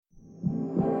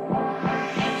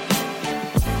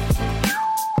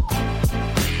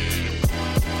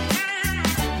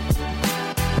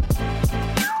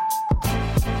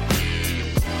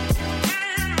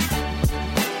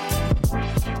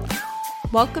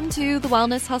Welcome to the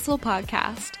Wellness Hustle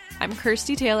podcast. I'm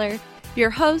Kirsty Taylor, your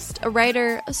host, a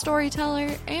writer, a storyteller,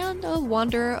 and a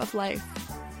wanderer of life.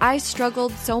 I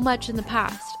struggled so much in the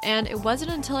past, and it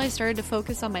wasn't until I started to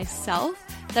focus on myself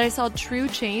that I saw true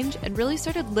change and really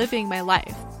started living my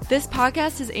life. This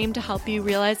podcast is aimed to help you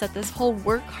realize that this whole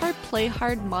work hard, play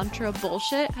hard mantra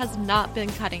bullshit has not been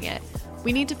cutting it.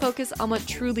 We need to focus on what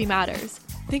truly matters.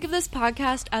 Think of this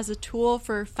podcast as a tool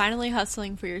for finally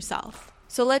hustling for yourself.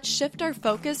 So let's shift our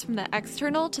focus from the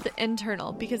external to the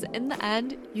internal, because in the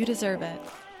end, you deserve it.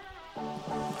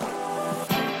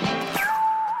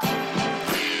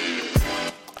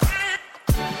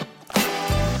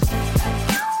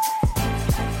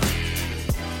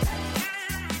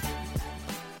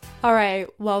 All right,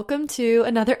 welcome to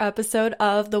another episode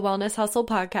of the Wellness Hustle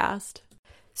podcast.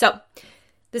 So,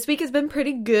 this week has been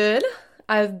pretty good.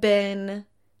 I've been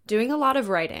doing a lot of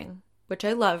writing, which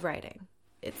I love writing.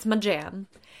 It's my jam.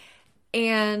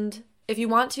 And if you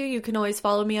want to, you can always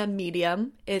follow me on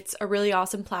Medium. It's a really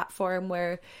awesome platform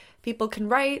where people can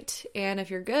write, and if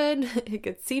you're good, it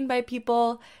gets seen by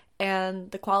people,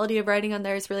 and the quality of writing on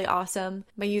there is really awesome.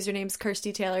 My username's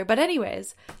Kirsty Taylor. But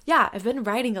anyways, yeah, I've been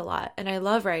writing a lot, and I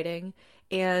love writing,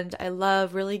 and I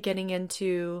love really getting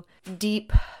into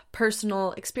deep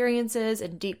personal experiences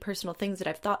and deep personal things that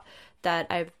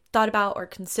I've thought about or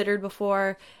considered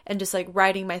before, and just like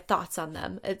writing my thoughts on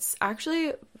them. It's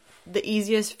actually the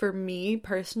easiest for me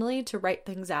personally to write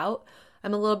things out.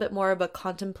 I'm a little bit more of a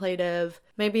contemplative,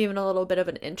 maybe even a little bit of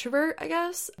an introvert, I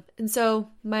guess. And so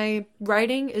my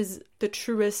writing is the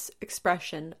truest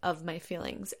expression of my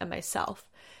feelings and myself.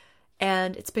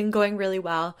 And it's been going really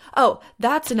well. Oh,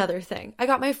 that's another thing. I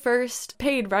got my first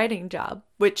paid writing job,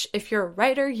 which if you're a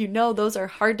writer, you know those are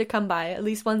hard to come by, at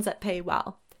least ones that pay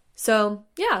well. So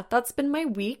yeah, that's been my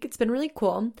week. It's been really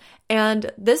cool.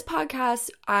 And this podcast,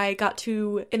 I got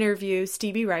to interview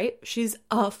Stevie Wright. She's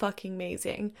fucking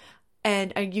amazing.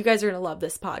 And you guys are going to love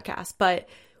this podcast. But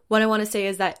what I want to say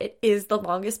is that it is the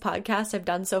longest podcast I've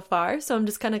done so far. So I'm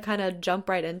just going to kind of jump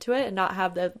right into it and not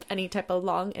have any type of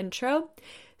long intro.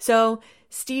 So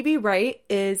Stevie Wright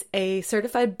is a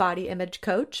certified body image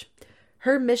coach.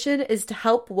 Her mission is to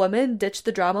help women ditch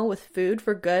the drama with food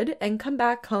for good and come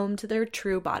back home to their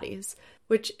true bodies,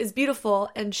 which is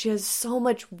beautiful, and she has so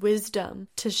much wisdom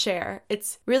to share.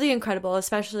 It's really incredible,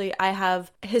 especially I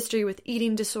have a history with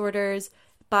eating disorders,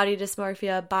 body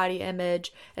dysmorphia, body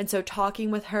image, and so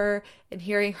talking with her and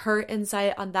hearing her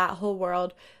insight on that whole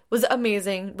world was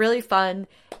amazing, really fun.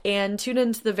 And tune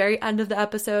into the very end of the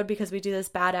episode because we do this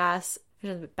badass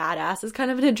is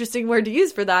kind of an interesting word to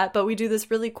use for that, but we do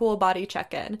this really cool body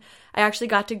check-in. I actually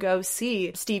got to go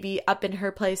see Stevie up in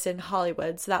her place in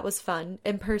Hollywood, so that was fun.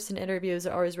 In-person interviews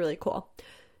are always really cool.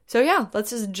 So yeah, let's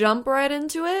just jump right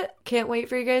into it. Can't wait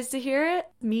for you guys to hear it.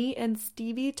 Me and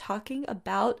Stevie talking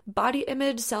about body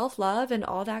image, self-love, and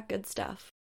all that good stuff.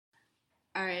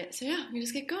 All right, so yeah, we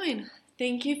just get going.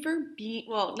 Thank you for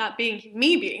not being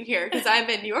here because I'm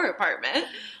in your apartment.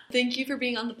 Thank you for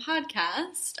being on the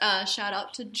podcast. Shout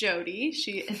out to Jody.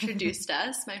 She introduced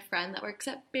us, my friend that works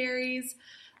at Barry's.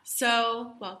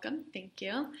 So welcome. Thank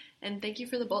you. And thank you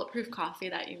for the bulletproof coffee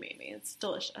that you made me. It's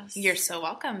delicious. You're so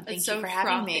welcome. Thank you for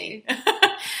having me.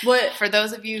 For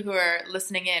those of you who are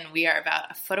listening in, we are about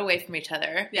a foot away from each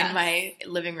other in my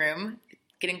living room,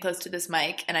 getting close to this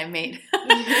mic, and I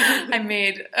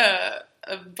made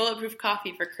a bulletproof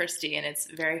coffee for Kirsty, and it's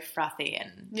very frothy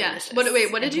and delicious.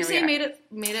 What did you say made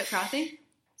it frothy?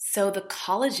 So the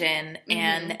collagen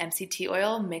and the MCT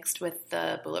oil mixed with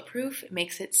the bulletproof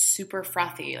makes it super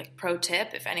frothy. Like pro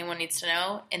tip, if anyone needs to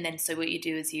know. And then so what you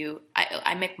do is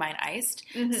I make mine iced.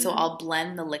 So I'll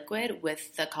blend the liquid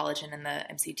with the collagen and the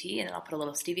MCT, and then I'll put a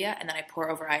little stevia, and then I pour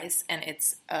over ice, and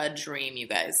it's a dream, you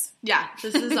guys. Yeah,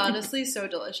 this is honestly so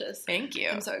delicious. Thank you.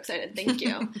 I'm so excited. Thank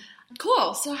you.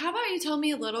 Cool. So how about you tell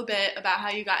me a little bit about how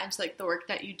you got into like the work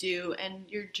that you do and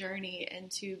your journey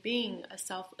into being a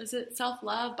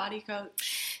self-love body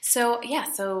coach? So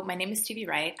my name is Stevie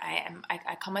Wright.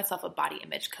 I call myself a body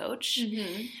image coach,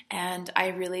 and I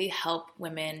really help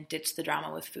women ditch the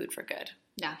drama with food for good.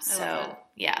 Yeah. I love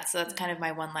it. So that's kind of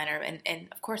my one-liner, and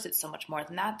of course it's so much more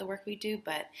than that, the work we do,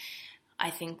 but I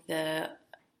think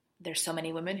there's so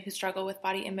many women who struggle with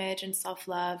body image and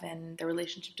self-love and their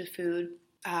relationship to food.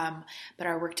 But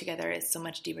our work together is so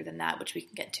much deeper than that, which we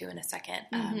can get to in a second.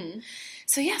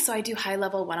 So I do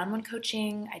high-level one-on-one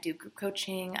coaching. I do group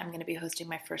coaching. I'm going to be hosting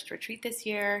my first retreat this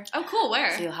year. Oh, cool.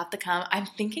 Where? So you'll have to come. I'm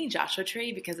thinking Joshua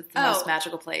Tree because it's the most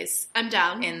magical place. I'm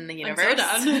down. In the universe.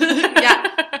 I'm so down.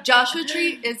 Yeah. Joshua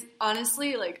Tree is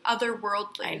honestly like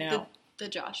otherworldly. I know. The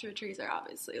Joshua trees are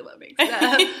obviously what makes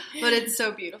that. But it's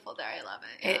so beautiful there. I love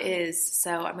it. Yeah. It is.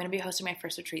 So I'm going to be hosting my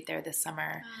first retreat there this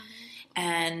summer.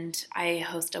 And I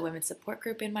host a women's support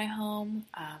group in my home,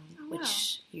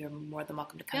 which you're more than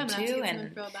welcome to come to.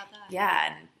 And about that.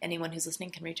 Yeah, and anyone who's listening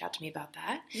can reach out to me about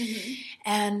that. Mm-hmm.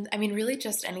 And I mean, really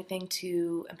just anything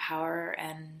to empower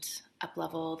and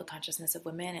up-level the consciousness of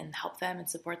women and help them and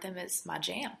support them is my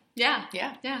jam. Yeah.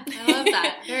 I love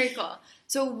that. Very cool.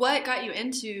 So what got you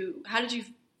into, how did you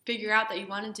figure out that you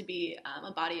wanted to be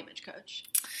a body image coach?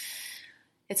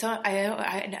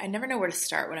 I never know where to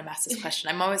start when I'm asked this question.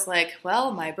 I'm always like,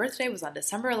 well, my birthday was on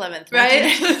December 11th. Right?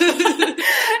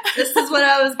 This is when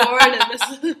I was born, and this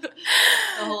is the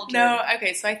whole journey. No,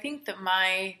 okay, so I think that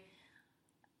my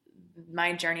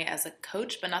journey as a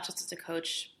coach, but not just as a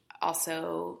coach,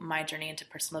 also my journey into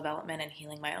personal development and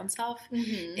healing my own self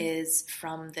is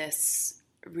from this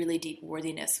really deep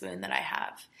worthiness wound that I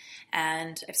have.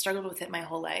 And I've struggled with it my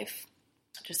whole life.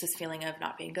 Just this feeling of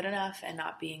not being good enough and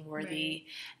not being worthy.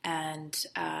 Right. And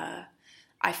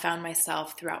I found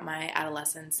myself throughout my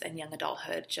adolescence and young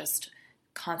adulthood just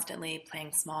constantly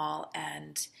playing small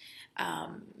and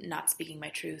not speaking my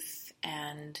truth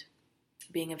and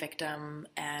being a victim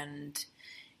and,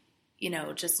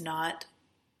 just not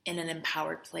in an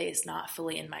empowered place, not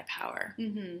fully in my power.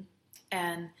 Mm-hmm.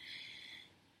 And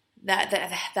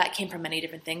that came from many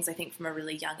different things. I think from a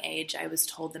really young age, I was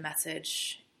told the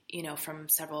message from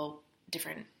several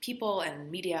different people and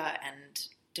media and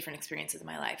different experiences in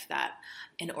my life that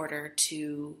in order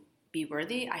to be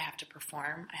worthy, I have to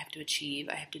perform, I have to achieve,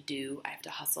 I have to do, I have to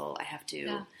hustle, I have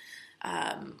to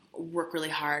work really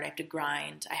hard, I have to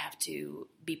grind, I have to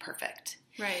be perfect.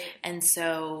 Right. And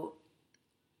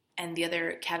the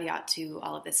other caveat to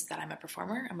all of this is that I'm a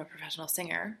performer, I'm a professional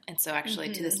singer. And so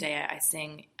actually to this day I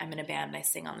sing, I'm in a band and I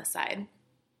sing on the side.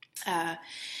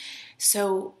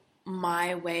 So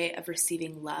my way of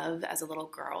receiving love as a little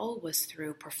girl was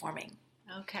through performing.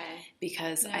 Okay.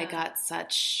 Because I got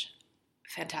such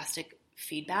fantastic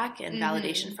feedback and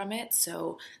validation from it.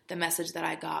 So the message that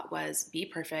I got was be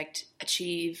perfect,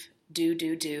 achieve,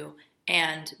 do.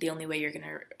 And the only way you're going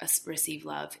to receive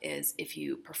love is if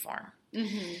you perform.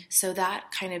 Mm-hmm. So that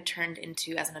kind of turned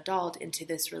into, as an adult, into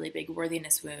this really big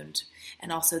worthiness wound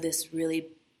and also this really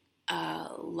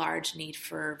large need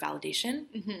for validation.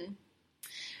 Mm-hmm.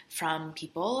 From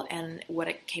people, and what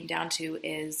it came down to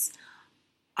is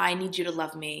I need you to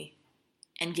love me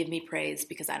and give me praise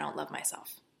because I don't love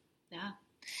myself. Yeah.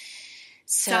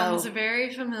 So, sounds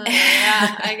very familiar.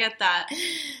 Yeah, I get that.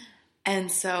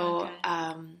 And so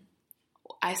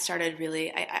I started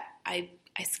really, I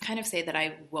kind of say that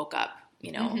I woke up,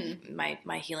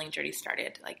 my healing journey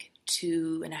started like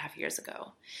 2.5 years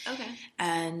ago. Okay.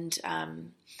 And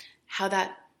how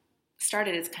that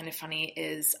started is kind of funny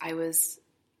is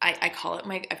I call it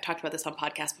I've talked about this on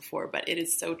podcasts before, but it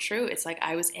is so true. It's like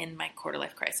I was in my quarter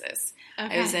life crisis.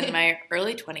 Okay. I was in my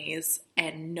early 20s. I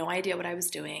had no idea what I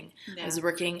was doing. Yeah. I was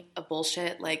working a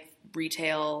bullshit like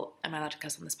retail. Am I allowed to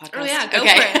cuss on this podcast? Oh yeah, go for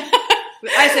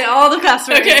it. I say all the cuss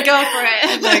words. Okay. Go for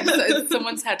it. Like,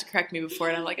 someone's had to correct me before,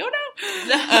 and I'm like, oh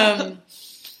no.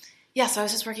 Yeah, so I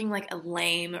was just working like a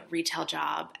lame retail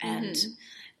job, and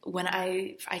when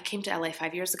I came to LA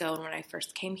 5 years ago, and when I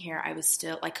first came here, I was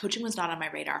still like coaching was not on my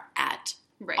radar at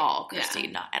all, Christy,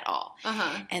 not at all.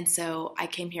 Uh-huh. And so I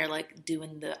came here like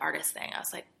doing the artist thing. I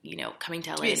was like, coming to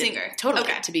LA to be a singer,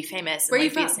 to be famous. Where and, are you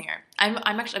from? Be a singer.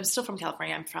 I'm still from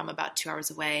California. I'm from about 2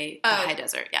 hours away, the high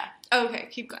desert. Yeah. Oh, okay,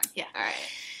 keep going. Yeah. All right.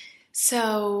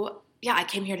 So yeah, I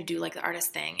came here to do like the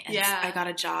artist thing, and I got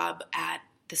a job at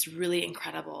this really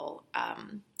incredible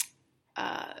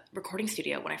recording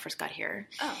studio when I first got here,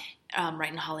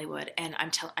 right in Hollywood, and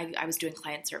I was doing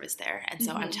client service there, and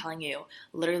so I'm telling you,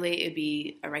 literally, it'd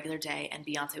be a regular day, and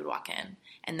Beyonce would walk in,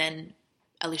 and then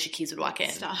Alicia Keys would walk in.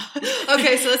 Stop.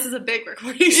 Okay, so this is a big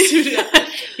recording studio.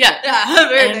 yeah,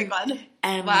 very big one.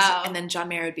 And wow. And then John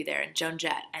Mayer would be there, and Joan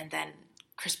Jett, and then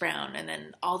Chris Brown, and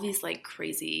then all these like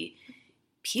crazy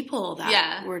people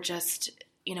that were just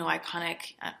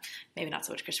iconic, maybe not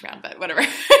so much Chris Brown, but whatever.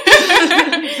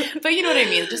 But you know what I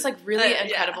mean? Just like really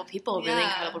incredible people, really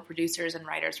incredible producers and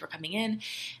writers were coming in.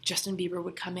 Justin Bieber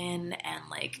would come in and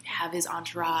like have his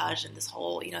entourage and this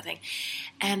whole, thing.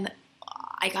 And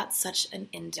I got such an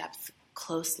in-depth,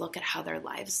 close look at how their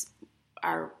lives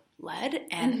are led,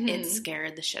 and it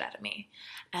scared the shit out of me.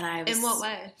 And I was, in what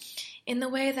way? In the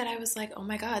way that I was like, oh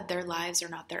my God, their lives are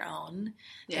not their own.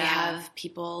 Yeah. They have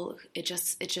people. It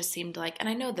just seemed like, and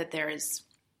I know that there's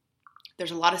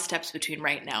a lot of steps between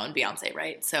right now and Beyonce,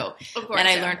 right? So, of course, and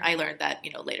I learned that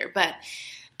later, but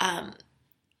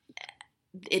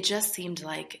it just seemed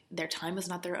like their time was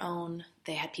not their own.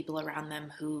 they had people around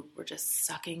them who were just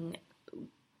sucking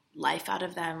life out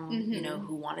of them, you know,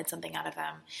 who wanted something out of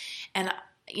them. And,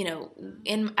 you know,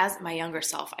 as my younger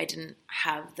self, I didn't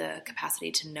have the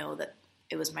capacity to know that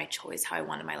it was my choice how I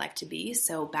wanted my life to be.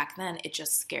 So back then it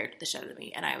just scared the shit out of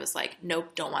me. And I was like,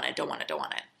 nope, don't want it.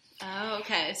 Oh,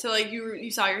 okay. So like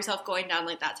you saw yourself going down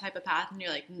like that type of path, and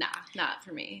you're like, nah, not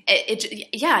for me.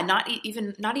 Not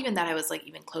even that I was like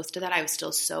even close to that. I was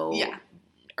still so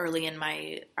early in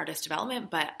my artist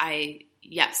development, but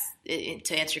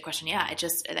to answer your question,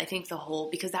 I think the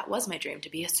whole, because that was my dream, to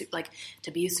be a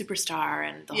superstar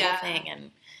and the whole thing.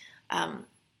 And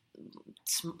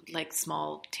like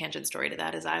small tangent story to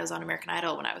that is I was on American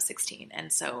Idol when I was 16,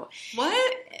 and so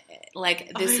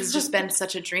like this has just been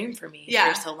such a dream for me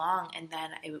for so long, and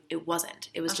then it wasn't.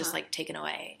 It was just like taken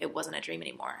away. It wasn't a dream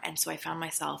anymore, and so I found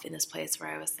myself in this place where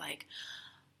I was like,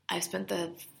 I've spent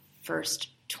the first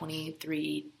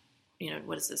 23, you know,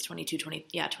 what is this,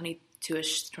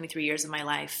 22-ish, 23 years of my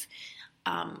life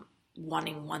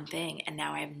wanting one thing, and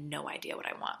now I have no idea what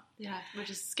I want. Yeah, which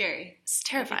is scary. It's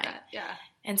terrifying. Yeah.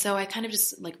 And so I kind of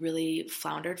just like really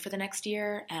floundered for the next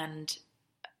year and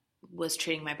was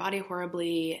treating my body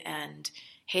horribly and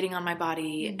hating on my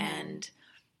body. And,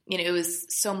 you know, it was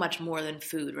so much more than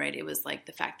food, right? It was like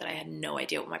the fact that I had no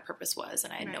idea what my purpose was,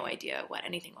 and I had no idea what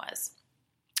anything was.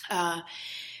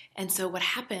 And so what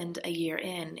happened a year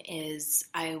in is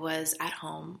I was at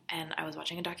home and I was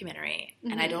watching a documentary,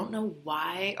 and I don't know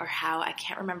why or how, I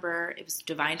can't remember. It was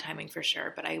divine timing for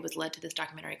sure, but I was led to this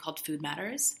documentary called Food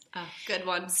Matters. Oh, good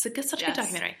one. It's such a good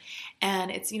documentary. And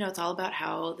it's, you know, it's all about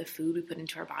how the food we put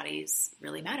into our bodies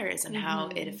really matters and how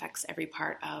it affects every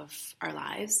part of our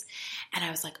lives. And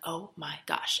I was like, oh my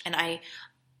gosh. And I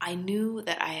knew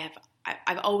that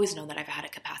I've always known that I've had a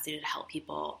capacity to help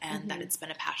people, and that it's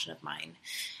been a passion of mine.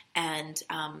 And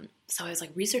so I was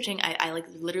like researching, I like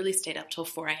literally stayed up till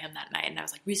 4 a.m. that night, and I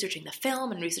was like researching the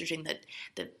film and researching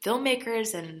the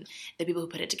filmmakers and the people who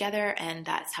put it together. And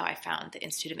that's how I found the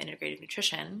Institute of Integrative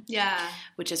Nutrition. Yeah.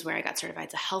 Which is where I got certified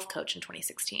as a health coach in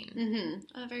 2016.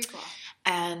 Oh, very cool.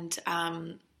 And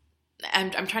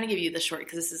I'm trying to give you the short,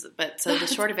 because this is, but so the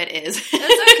short of it is.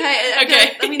 That's okay.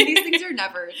 Okay. I mean, these things are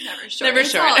never short. Never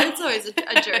short. It's always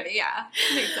a journey. Yeah.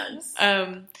 Makes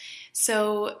sense.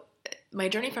 So my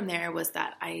journey from there was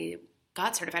that I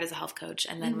got certified as a health coach,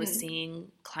 and then was seeing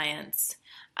clients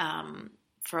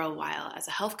for a while as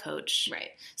a health coach.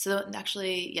 Right. So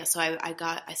actually, so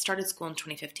I started school in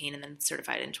 2015 and then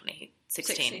certified in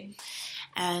 2016.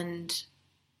 And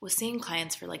was seeing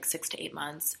clients for like 6 to 8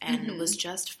 months, and was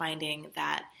just finding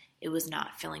that it was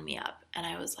not filling me up. And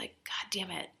I was like, God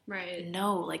damn it. Right.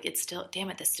 No, like it's still, damn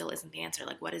it, this still isn't the answer.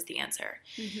 Like, what is the answer?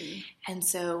 And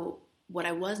so what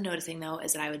I was noticing though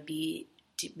is that I would be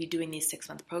doing these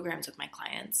 6-month programs with my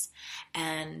clients,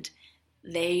 and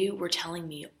they were telling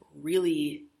me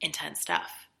really intense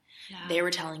stuff. Yeah. They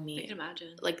were telling me, I can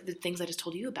imagine, like the things I just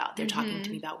told you about. They're talking to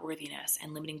me about worthiness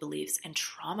and limiting beliefs and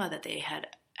trauma that they had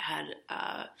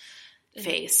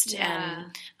faced,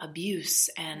 and abuse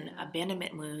and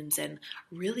abandonment wounds and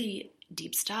really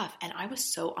deep stuff. And I was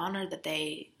so honored that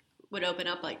they would open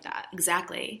up like that.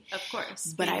 Exactly. Of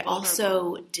course. But I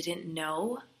also didn't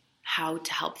know how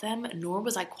to help them, nor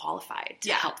was I qualified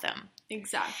to help them.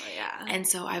 Exactly, yeah. And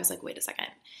so I was like, wait a second.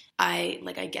 I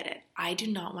get it. I do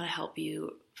not want to help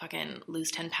you fucking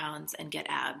lose 10 pounds and get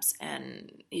abs.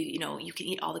 And, you know, you can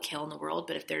eat all the kale in the world,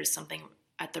 but if there's something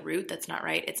at the root that's not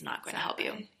right, it's not going to help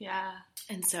you. Yeah.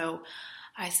 And so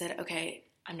I said, okay,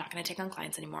 I'm not going to take on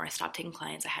clients anymore. I stopped taking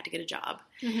clients. I had to get a job.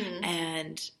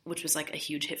 And which was like a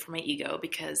huge hit for my ego,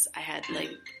 because I had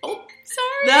like, oh,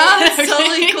 sorry. That's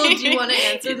totally cool. Do you want to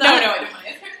answer that? No, I don't want to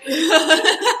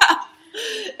answer.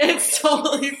 It's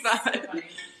totally fine.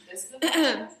 This is the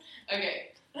podcast.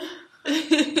 Okay.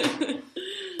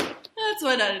 That's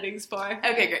what editing's for.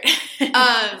 Okay, great.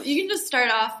 You can just start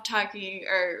off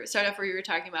where you were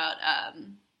talking about,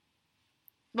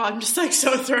 well, I'm just like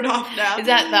so thrown off now. Is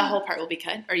that the whole part will be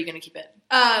cut? Or are you going to keep it?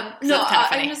 No,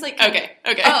 I'm just like... Okay. Oh,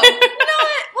 you know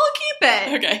what? We'll keep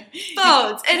it. Okay.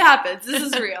 Phones. It happens. This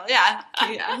is real. Yeah.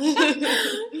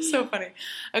 So funny.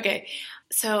 Okay.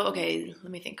 So, let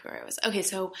me think where I was. Okay,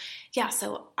 so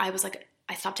I was like,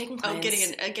 I stopped taking clients.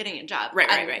 Oh, getting a job. Right.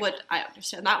 I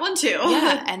understand that one too.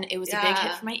 Yeah, and it was a big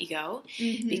hit for my ego,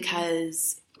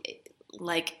 because,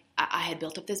 like, I had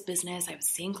built up this business. I was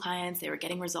seeing clients. They were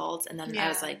getting results. And then I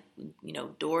was like, you know,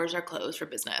 doors are closed for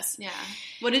business. Yeah.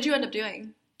 What did you end up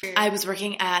doing? I was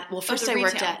working at, first I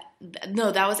worked at,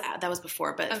 no, that was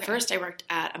before, but first I worked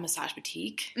at a massage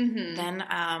boutique. Then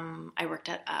I worked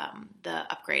at the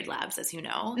Upgrade Labs, as you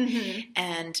know.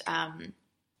 And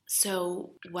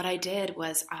So what I did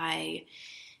was I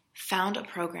found a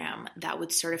program that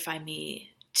would certify me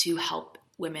to help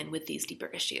women with these deeper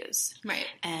issues. Right.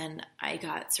 And I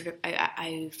got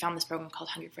I found this program called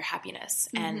Hungry for Happiness.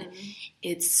 And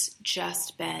it's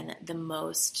just been the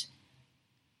most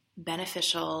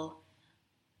beneficial,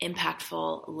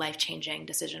 impactful, life-changing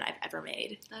decision I've ever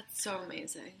made. That's so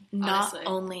amazing. Not honestly.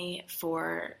 only,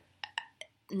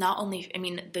 I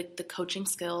mean, the coaching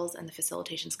skills and the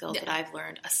facilitation skills that I've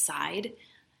learned aside,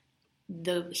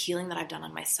 the healing that I've done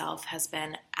on myself has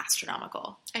been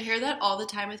astronomical. I hear that all the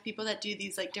time with people that do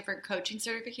these like different coaching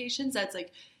certifications. That's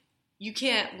like, you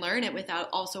can't learn it without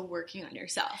also working on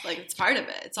yourself. Like, it's part of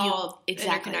it. It's all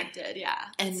interconnected. Yeah.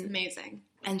 It's amazing.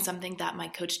 And something that my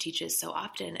coach teaches so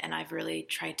often, and I've really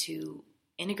tried to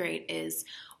integrate, is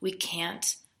we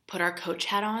can't put our coach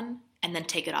hat on and then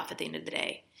take it off at the end of the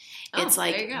day. It's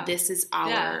like, this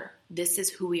is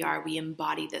who we are. We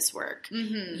embody this work.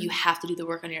 You have to do the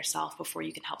work on yourself before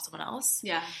you can help someone else.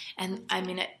 Yeah. And I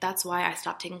mean, that's why I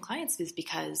stopped taking clients, is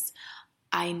because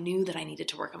I knew that I needed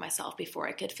to work on myself before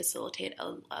I could facilitate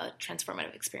a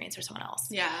transformative experience for someone else.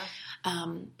 Yeah.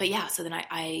 But yeah, so then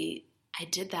I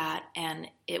did that, and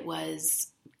it was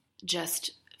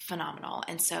just phenomenal.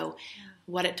 And so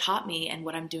what it taught me, and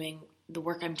what I'm doing, the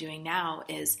work I'm doing now,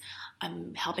 is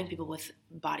I'm helping people with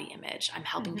body image. I'm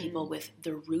helping people with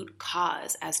the root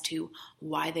cause as to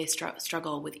why they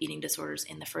struggle with eating disorders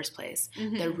in the first place.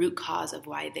 The root cause of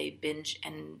why they binge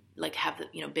and like have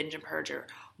the, binge and purge, or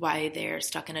why they're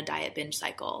stuck in a diet binge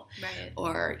cycle, right.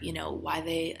 Or, why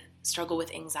they struggle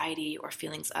with anxiety or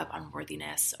feelings of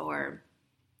unworthiness, or,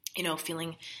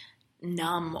 feeling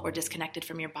numb or disconnected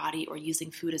from your body, or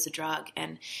using food as a drug.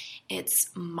 And it's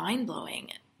mind-blowing.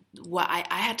 What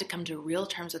I had to come to real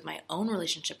terms with my own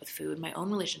relationship with food, my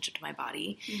own relationship to my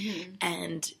body.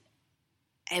 And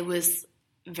it was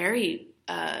very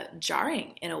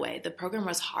jarring in a way. The program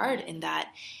was hard in that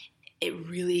it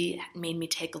really made me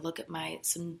take a look at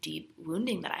some deep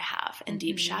wounding that I have, and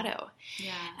deep shadow.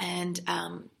 Yeah.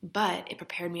 And, but it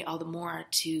prepared me all the more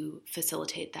to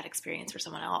facilitate that experience for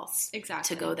someone else.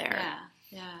 Exactly. To go there.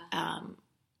 Yeah.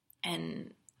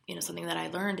 And, something that I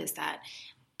learned is that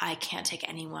I can't take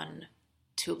anyone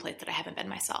to a place that I haven't been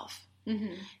myself.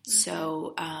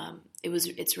 So, it was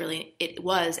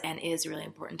and is really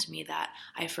important to me that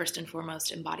I first and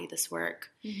foremost embody this work.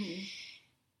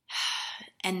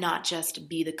 And not just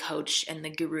be the coach and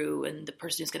the guru and the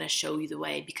person who's going to show you the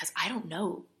way, because I don't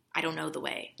know the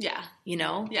way. Yeah.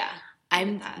 Yeah.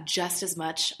 I'm just as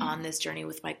much on this journey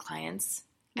with my clients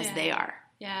as they are.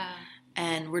 Yeah.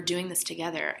 And we're doing this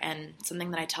together. And something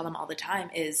that I tell them all the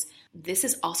time is, this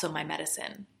is also my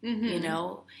medicine.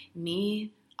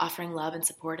 Me offering love and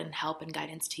support and help and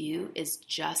guidance to you is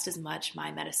just as much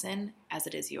my medicine as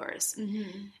it is yours.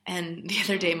 And the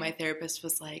other day, my therapist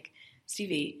was like,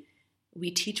 Stevie, we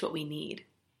teach what we need.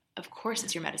 Of course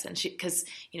it's your medicine. Because,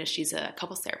 she's a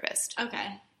couples therapist.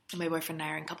 Okay. And my boyfriend and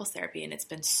I are in couples therapy, and it's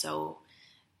been so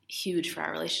huge for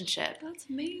our relationship. That's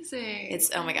amazing.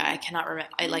 It's, oh my God, I cannot remember.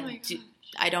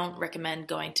 I don't recommend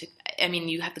going to, I mean,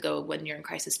 you have to go when you're in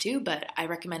crisis too, but I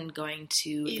recommend going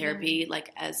to therapy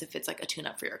like as if it's like a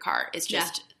tune-up for your car. It's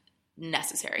just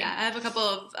necessary. Yeah, I have a couple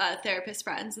of therapist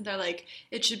friends, and they're like,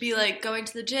 it should be like going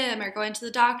to the gym or going to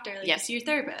the doctor. Like, you see your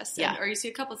therapist, or you see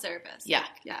a couples therapist. Yeah. Like,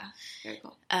 yeah, very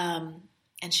cool.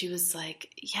 And she was like,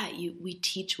 we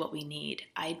teach what we need.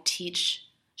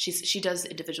 She does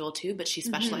individual too, but she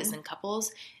specializes in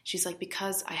couples. She's like,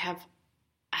 because I had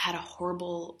a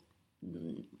horrible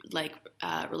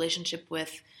relationship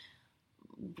with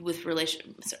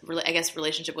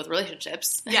relationship with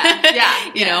relationships.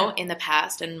 You know, in the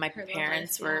past, and my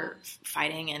parents were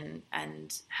fighting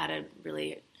and had a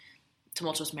really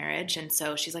tumultuous marriage, and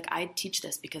so she's like, I teach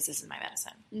this because this is my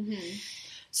medicine.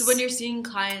 So when you're seeing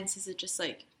clients, is it just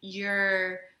like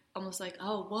you're almost like,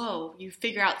 oh, whoa, you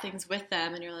figure out things with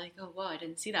them, and you're like, oh, whoa, I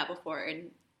didn't see that before,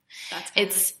 and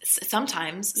that's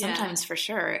sometimes for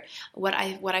sure. What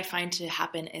I find to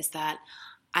happen is that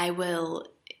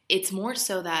it's more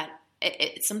so that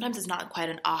it sometimes it's not quite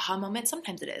an aha moment.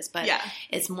 Sometimes it is, but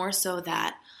it's more so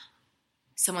that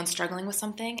someone's struggling with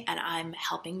something, and I'm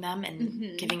helping them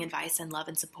and giving advice and love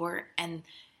and support, and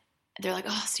they're like,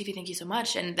 oh, Stevie, thank you so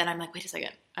much. And then I'm like, wait a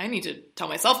second, I need to tell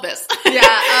myself this.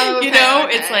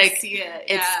 It's like,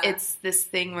 it's this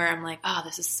thing where I'm like, oh,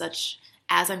 this is such,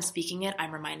 as I'm speaking it,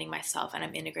 I'm reminding myself, and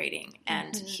I'm integrating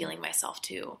and healing myself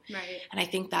too. Right. And I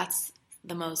think that's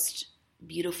the most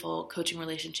beautiful coaching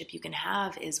relationship you can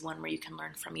have, is one where you can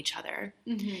learn from each other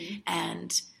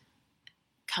and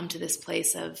come to this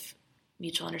place of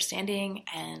mutual understanding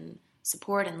and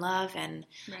support and love. And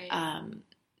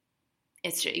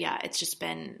it's just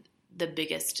been the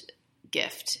biggest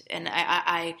gift. And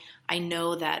I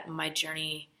know that my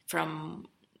journey from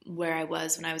where I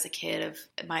was when I was a kid, of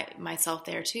myself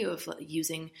there too, of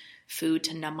using food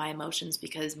to numb my emotions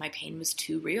because my pain was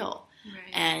too real.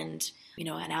 Right. And,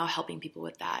 and now helping people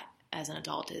with that as an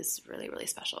adult is really, really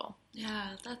special. Yeah,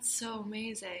 that's so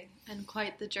amazing and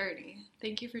quite the journey.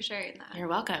 Thank you for sharing that. You're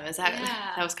welcome.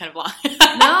 That was kind of long.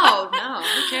 No,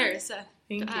 who cares?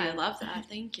 Thank you. I love that.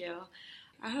 Thank you.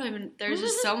 There's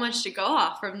just so much to go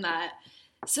off from that.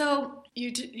 So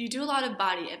you do a lot of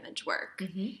body image work.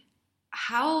 Mm-hmm.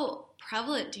 How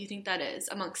prevalent do you think that is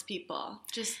amongst people?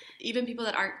 Just even people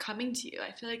that aren't coming to you.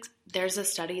 I feel like there's a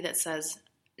study that says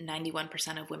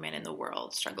 91% of women in the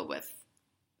world struggle with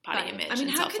body image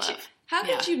and self-love. How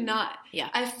could you not? Yeah.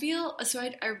 I feel, so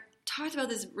I talked about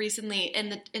this recently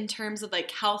in terms of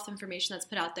like health information that's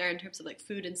put out there in terms of like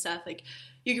food and stuff. Like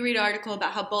you can read an article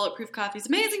about how bulletproof coffee is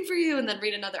amazing for you and then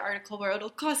read another article where it'll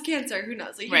cause cancer. Who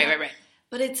knows? Like, right.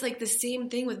 But it's like the same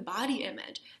thing with body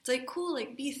image. It's like, cool,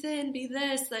 like be thin, be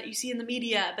this, that you see in the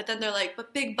media. But then they're like,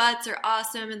 but big butts are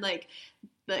awesome, and like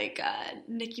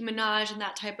Nicki Minaj and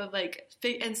that type of like,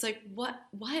 and it's like, what?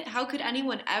 How could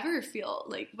anyone ever feel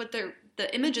like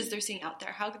the images they're seeing out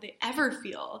there? How could they ever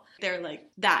feel they're like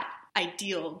that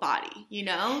ideal body,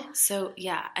 So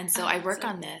yeah, and so I work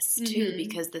on this too,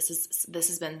 because this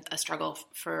has been a struggle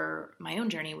for my own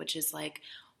journey, which is like,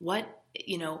 what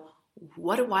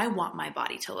do I want my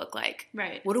body to look like?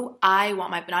 Right. What do I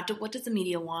want what does the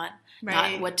media want?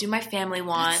 Right. Not what do my family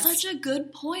want? That's such a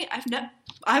good point.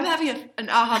 I'm having an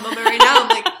aha moment right now. I'm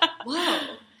like,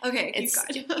 whoa. Okay,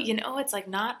 keep going. It's like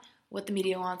not what the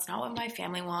media wants, not what my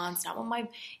family wants, not what my,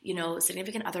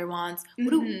 significant other wants. What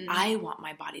do I want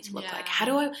my body to look like? How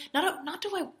do I,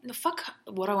 fuck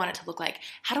what I want it to look like.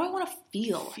 How do I want to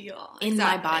feel in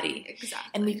my body?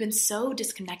 Exactly. And we've been so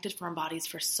disconnected from our bodies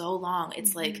for so long.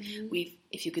 It's like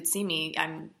if you could see me,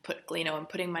 I'm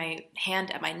putting my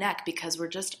hand at my neck because we're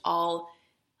just all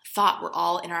thought. We're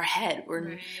all in our head.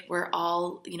 We're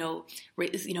all,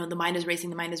 the mind is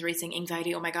racing,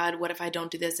 anxiety. Oh my God, what if I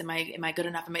don't do this? Am I good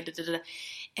enough?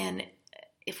 And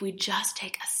if we just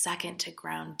take a second to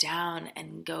ground down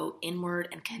and go inward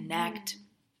and connect,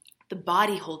 the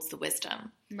body holds the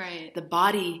wisdom. Right. The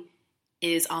body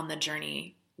is on the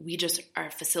journey. We just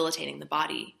are facilitating the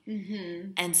body.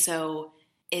 Mm-hmm. And so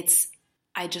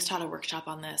I just taught a workshop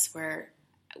on this where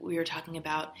we were talking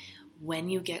about when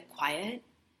you get quiet,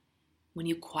 when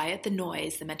you quiet the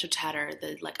noise, the mental chatter,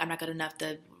 the like, I'm not good enough,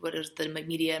 the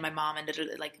media and my mom, and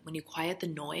like when you quiet the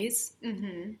noise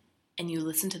and you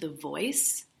listen to the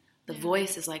voice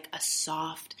is like a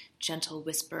soft, gentle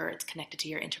whisper. It's connected to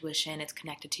your intuition. It's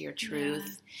connected to your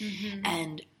truth. Yeah. Mm-hmm.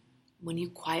 And when you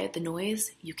quiet the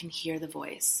noise, you can hear the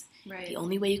voice. Right. The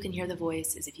only way you can hear the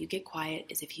voice is if you get quiet,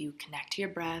 is if you connect to your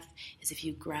breath, is if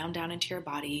you ground down into your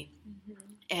body. Mm-hmm.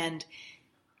 And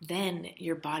then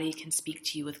your body can speak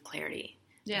to you with clarity.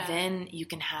 Yeah. Then you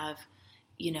can have,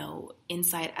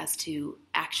 insight as to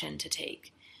action to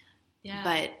take. Yeah.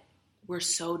 But we're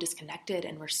so disconnected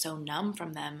and we're so numb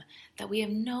from them that we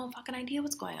have no fucking idea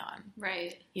what's going on.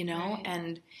 Right. Right.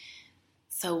 And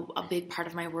so a big part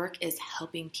of my work is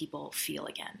helping people feel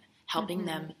again, helping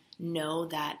them know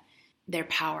that their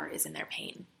power is in their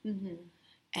pain. Mm-hmm.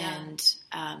 And,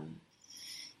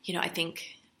 I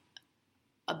think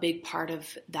a big part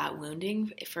of that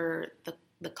wounding for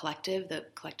the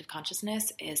collective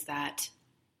consciousness is that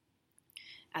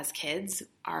as kids,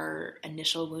 our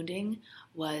initial wounding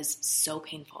was so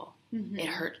painful. Mm-hmm. It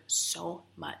hurt so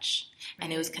much. Right.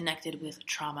 And it was connected with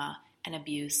trauma and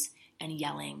abuse and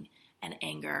yelling and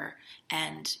anger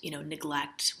and,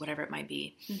 neglect, whatever it might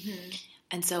be. Mm-hmm.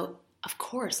 And so, of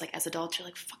course, like as adults, you're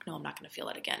like, fuck no, I'm not going to feel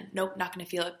it again. Nope, not going to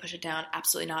feel it. Push it down.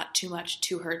 Absolutely not. Too much.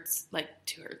 Too hurts.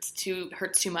 Hurts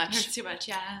too much. Hurts too much,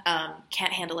 yeah.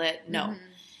 Can't handle it. No. Mm-hmm.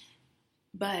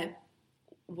 But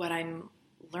what I'm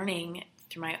learning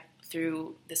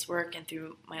through this work and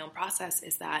through my own process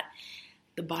is that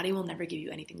the body will never give you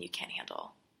anything you can't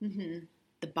handle. Mm-hmm.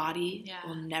 The body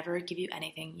will never give you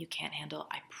anything you can't handle.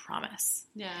 I promise.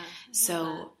 Yeah.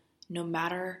 So no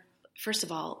matter... First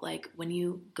of all, like when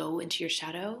you go into your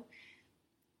shadow,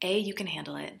 A, you can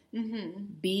handle it. Mm-hmm.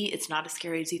 B, it's not as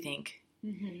scary as you think.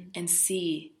 Mm-hmm. And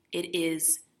C, it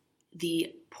is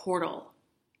the portal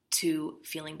to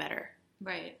feeling better.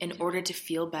 Right. In order to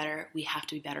feel better, we have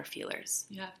to be better feelers.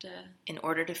 You have to. In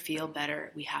order to feel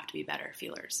better, we have to be better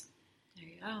feelers. There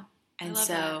you go. And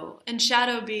so. That. And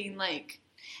shadow being like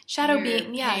Shadow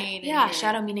being,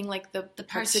 shadow meaning like the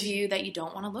parts of you you that you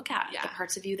don't want to look at, the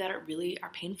parts of you that are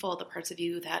painful, the parts of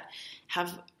you that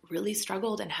have really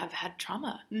struggled and have had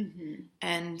trauma.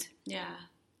 And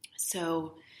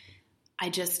so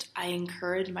I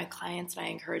encourage my clients, and I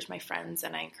encourage my friends,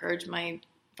 and I encourage my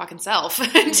fucking self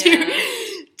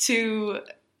to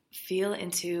feel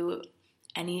into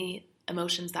any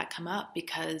emotions that come up,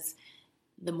 because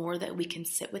the more that we can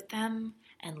sit with them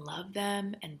and love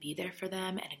them and be there for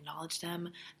them and acknowledge them,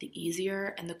 the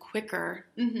easier and the quicker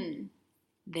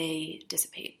they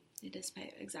dissipate. They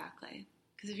dissipate, exactly.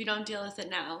 Because if you don't deal with it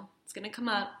now, it's going to come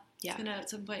up. It's going to at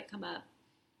some point come up.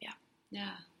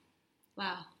 Yeah.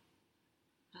 Wow.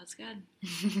 That's good.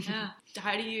 Yeah.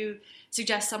 How do you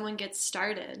suggest someone gets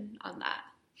started on that?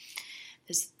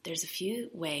 There's a few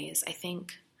ways. I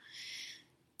think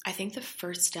the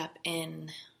first step in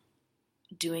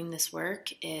doing this work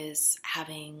is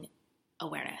having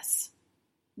awareness.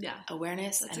 Yeah.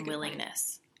 Awareness and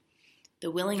willingness.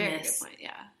 The willingness. Very good point,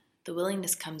 yeah. The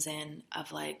willingness comes in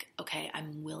of like, okay,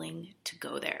 I'm willing to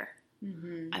go there.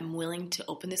 I'm willing to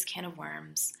open this can of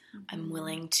worms. I'm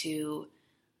willing to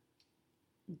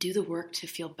do the work to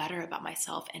feel better about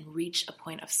myself and reach a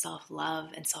point of self-love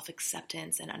and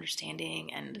self-acceptance and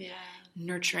understanding and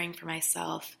nurturing for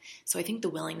myself. So I think the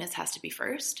willingness has to be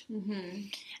first.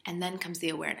 And then comes the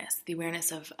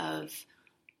awareness of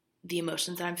the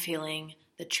emotions that I'm feeling,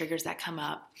 the triggers that come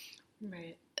up.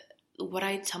 Right. What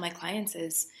I tell my clients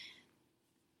is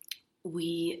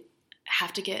we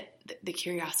have to get the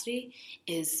curiosity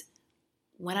is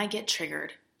when I get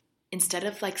triggered, instead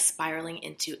of like spiraling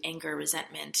into anger,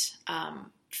 resentment,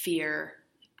 fear,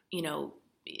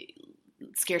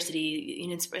 scarcity,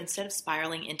 instead of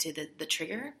spiraling into the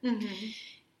trigger,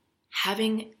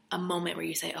 having a moment where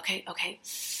you say, okay,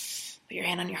 put your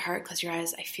hand on your heart, close your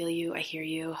eyes. I feel you. I hear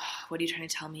you. What are you trying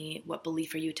to tell me? What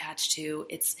belief are you attached to?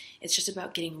 It's just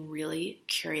about getting really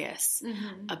curious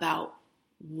about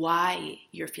why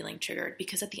you're feeling triggered,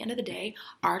 because at the end of the day,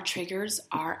 our triggers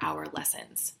are our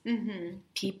lessons.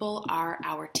 People are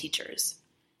our teachers.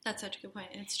 That's such a good point.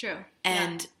 It's true.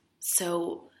 And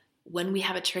so when we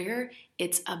have a trigger,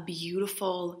 it's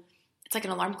like an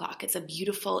alarm clock. It's a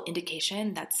beautiful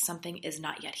indication that something is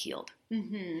not yet healed.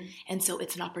 And so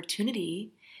it's an opportunity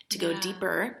to go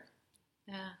deeper.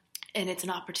 And it's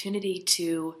an opportunity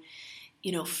to,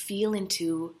 feel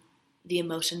into the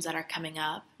emotions that are coming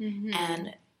up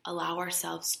and allow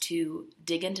ourselves to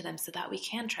dig into them so that we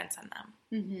can transcend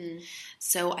them.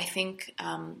 So I think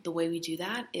the way we do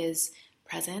that is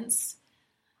presence.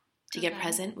 To get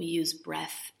present, we use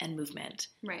breath and movement.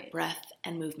 Right. Breath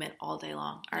and movement all day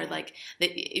long are like,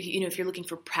 if you're looking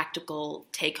for practical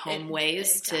take-home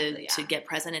ways to get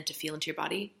present and to feel into your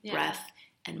body, breath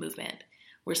and movement.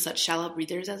 We're such shallow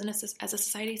breathers as a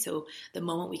society, so the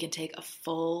moment we can take a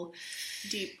full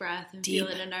deep breath and feel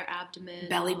it in our abdomen,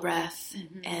 belly breath,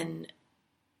 and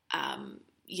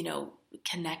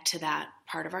connect to that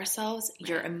part of ourselves,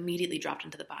 you're immediately dropped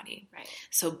into the body. Right.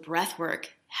 So breath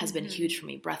work has been huge for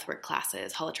me. Breath work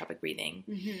classes, holotropic breathing.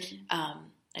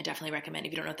 I definitely recommend.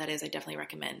 If you don't know what that is, I definitely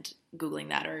recommend Googling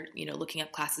that or looking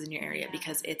up classes in your area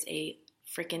because it's a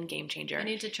freaking game changer. I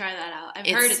need to try that out. I've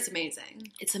heard it's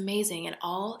amazing. It's amazing. And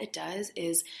all it does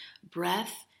is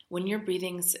breath. When you're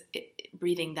breathing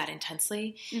that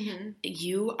intensely,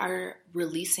 you are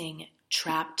releasing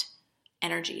trapped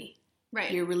energy.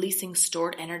 Right. You're releasing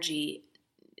stored energy,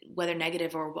 whether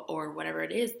negative or whatever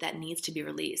it is, that needs to be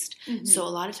released. So a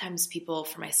lot of times people,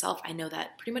 for myself, I know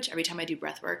that pretty much every time I do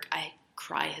breath work, I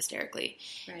cry hysterically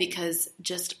because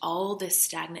just all this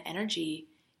stagnant energy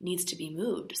needs to be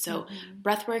moved. So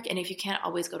breath work, and if you can't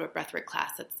always go to a breath work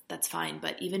class, that's fine.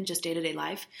 But even just day-to-day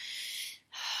life,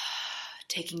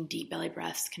 taking deep belly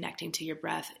breaths, connecting to your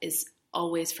breath is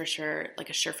always for sure like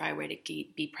a surefire way to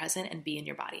be present and be in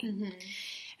your body.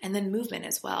 And then movement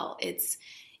as well. It's,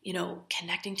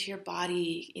 connecting to your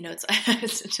body,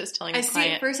 it's just telling a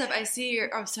client. First off, I see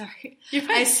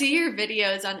I see your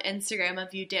videos on Instagram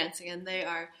of you dancing, and they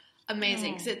are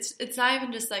amazing. Because it's not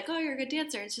even just like, oh, you're a good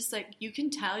dancer. It's just like, you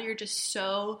can tell you're just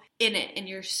so in it, and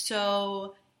you're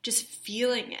so just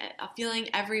feeling it, feeling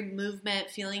every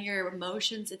movement, feeling your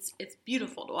emotions. It's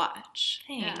beautiful to watch.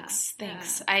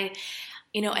 Thanks. I,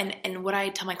 and what I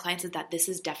tell my clients is that this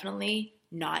is definitely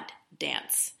not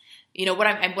dance. When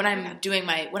I'm doing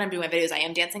my videos, I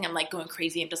am dancing. I'm like going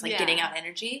crazy. I'm just like getting out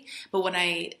energy. But when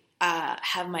I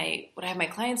have my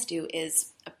clients do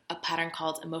is a pattern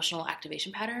called emotional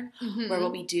activation pattern, where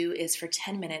what we do is for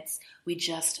 10 minutes, we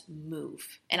just move.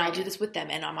 And I'll do this with them.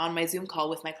 And I'm on my Zoom call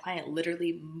with my client,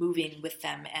 literally moving with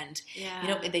them. And,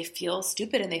 they feel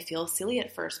stupid and they feel silly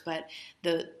at first, but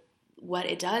what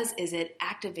it does is it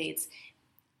activates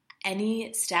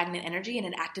any stagnant energy, and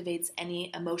it activates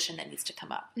any emotion that needs to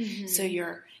come up. Mm-hmm. So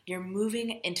you're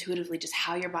moving intuitively just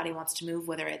how your body wants to move,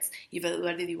 whether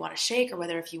you want to shake or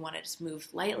whether if you want to just move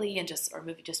lightly and just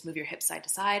move your hips side to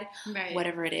side, right.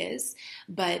 Whatever it is.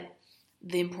 But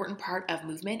the important part of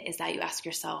movement is that you ask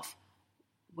yourself,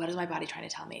 what is my body trying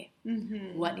to tell me?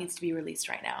 Mm-hmm. What needs to be released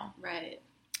right now? Right.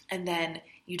 And then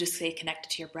you just stay connected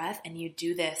to your breath, and you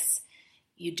do this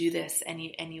and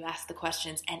you ask the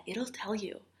questions, and it'll tell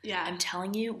you. Yeah. I'm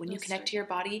telling you, when you connect to your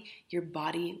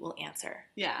body will answer.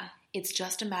 Yeah. It's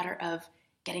just a matter of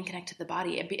getting connected to the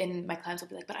body. And my clients will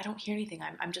be like, but I don't hear anything.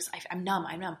 I'm numb.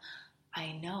 I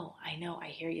know. I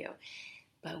hear you.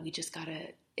 But we just gotta,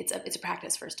 it's a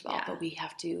practice first of all, but we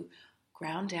have to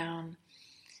ground down.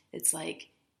 It's like,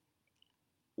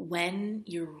 when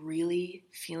you're really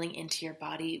feeling into your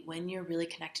body, when you're really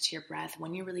connected to your breath,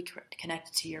 when you're really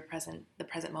connected to the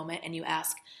present moment, and you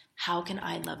ask, how can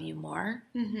I love you more?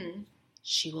 Mm-hmm.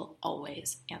 She will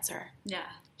always answer. Yeah.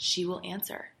 She will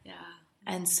answer. Yeah.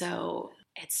 And so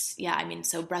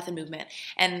so breath and movement.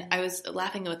 And I was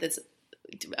laughing about this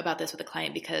with a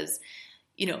client because,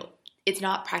 it's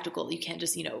not practical. You can't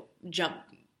just,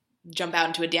 jump out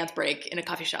into a dance break in a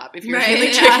coffee shop if you're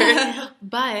feeling triggered.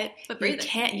 But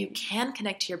you can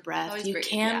connect to your breath. You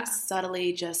can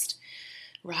subtly just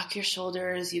rock your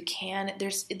shoulders. You can.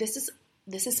 This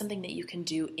is something that you can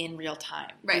do in real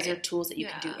time. Right. These are tools that you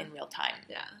can do in real time.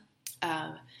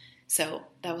 Yeah. So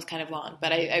that was kind of long,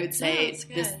 but I would say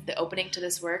the opening to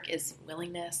this work is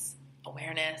willingness,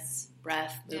 awareness,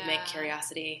 breath, movement,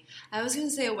 curiosity. I was going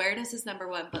to say awareness is number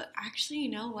one, but actually,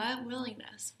 you know what?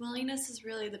 Willingness. Willingness is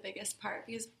really the biggest part,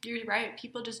 because you're right.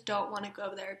 People just don't want to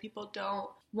go there. People don't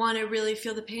want to really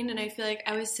feel the pain. And I feel like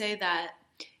I would say that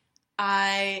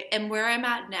I am where I'm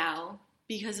at now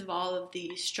because of all of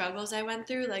the struggles I went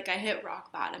through. Like, I hit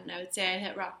rock bottom, and I would say I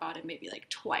hit rock bottom maybe like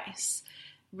twice,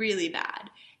 really bad.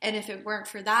 And if it weren't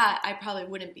for that, I probably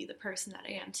wouldn't be the person that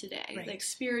I am today, right. Like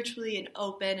spiritually and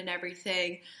open and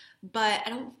everything. But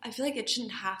I feel like it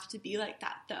shouldn't have to be like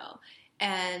that though.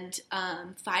 And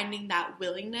finding that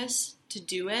willingness to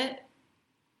do it,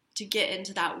 to get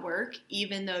into that work,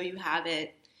 even though you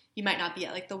might not be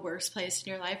at like the worst place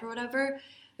in your life or whatever.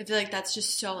 I feel like that's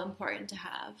just so important to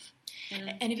have.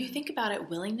 And if you think about it,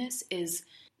 willingness is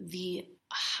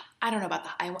I don't know about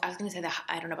I was going to say that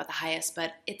I don't know about the highest,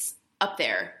 but it's up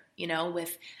there,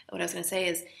 with what I was going to say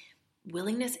is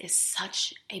willingness is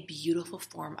such a beautiful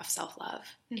form of self-love,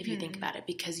 mm-hmm. if you think about it,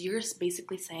 because you're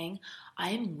basically saying, I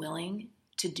am willing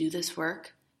to do this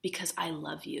work because I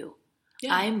love you.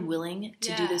 Yeah. I'm willing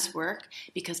to do this work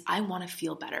because I want to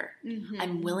feel better. Mm-hmm.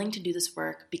 I'm willing to do this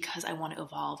work because I want to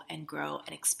evolve and grow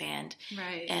and expand,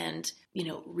 right. And,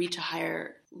 reach a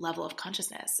higher level of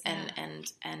consciousness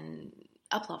and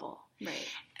up level. Right.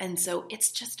 And so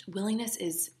it's just, willingness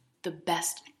is the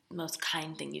best, most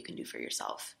kind thing you can do for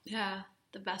yourself. Yeah.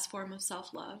 The best form of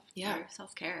self-love. Yeah. Or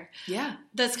self-care. Yeah.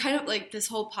 That's kind of like this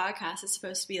whole podcast is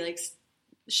supposed to be like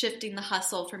shifting the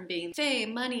hustle from being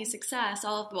fame, money, success,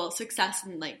 success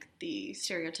in like the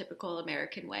stereotypical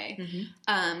American way,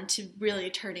 mm-hmm. To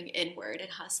really turning inward and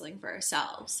hustling for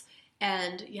ourselves.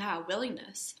 And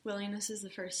willingness. Willingness is the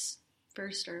first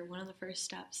or one of the first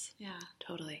steps. Yeah.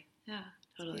 Totally. Yeah.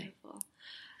 Totally. Beautiful.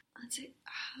 Let's see.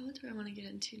 What do I want to get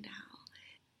into now?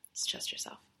 Just trust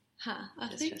yourself. Huh.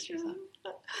 Just trust yourself.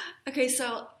 Okay,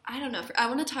 so I don't know. I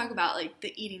want to talk about like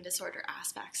the eating disorder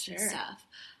aspects and stuff.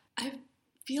 I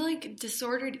feel like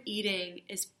disordered eating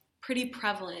is pretty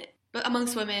prevalent, but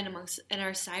amongst women, in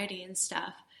our society and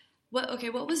stuff.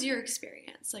 What was your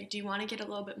experience? Like, do you want to get a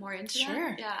little bit more into that?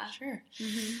 Sure. Yeah. Sure.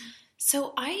 Mm-hmm.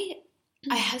 So I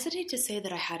hesitate to say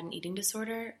that I had an eating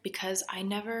disorder because I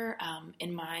never,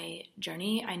 in my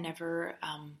journey, I never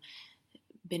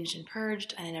binged and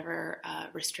purged, and I never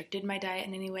restricted my diet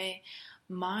in any way.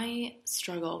 My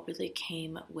struggle really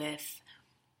came with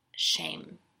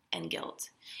shame and guilt.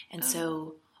 And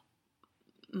so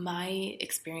my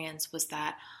experience was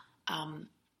that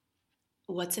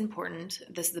what's important,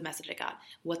 this is the message I got,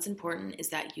 what's important is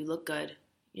that you look good,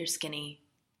 you're skinny,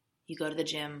 you go to the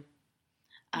gym,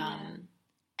 and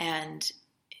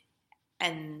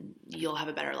you'll have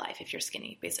a better life if you're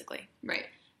skinny, basically. Right.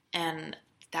 And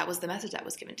that was the message that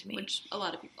was given to me. Which a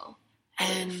lot of people.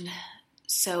 And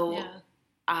so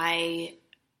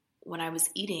when I was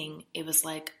eating, it was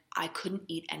like I couldn't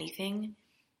eat anything,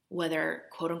 whether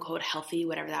quote unquote healthy,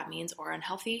 whatever that means, or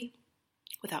unhealthy,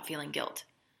 without feeling guilt.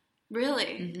 Really?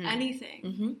 Mm-hmm. Anything?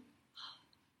 Mm-hmm.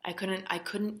 I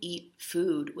couldn't eat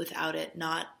food without it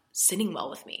not sitting well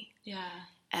with me. Yeah.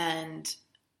 And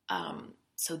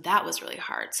so that was really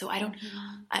hard. So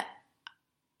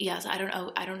Yes, I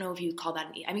don't know if you call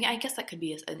that I mean, I guess that could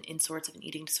be in sorts of an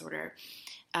eating disorder,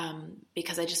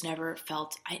 because I just never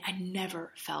felt, I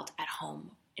never felt at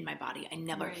home in my body. I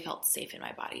never Right. felt safe in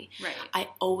my body. Right. I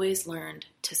always learned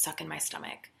to suck in my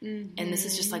stomach. Mm-hmm. And this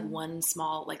is just like one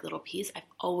small, like little piece. I've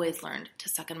always learned to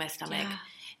suck in my stomach. Yeah.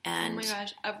 And oh my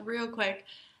gosh, real quick,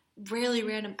 really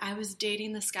random. I was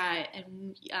dating this guy,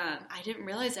 and I didn't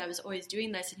realize I was always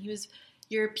doing this. And he was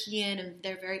European, and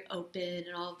they're very open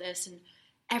and all of this. And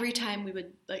every time we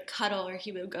would like cuddle, or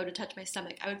he would go to touch my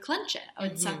stomach, I would clench it. I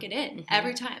would suck it in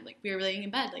every time. Like we were laying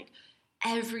in bed, like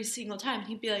every single time.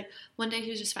 He'd be like, one day he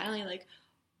was just finally like,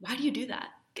 "Why do you do that?"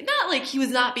 Not like he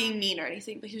was not being mean or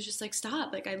anything, but he was just like,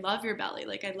 "Stop! Like I love your belly.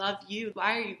 Like I love you.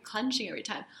 Why are you clenching every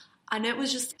time?" And it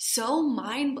was just so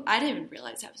I didn't even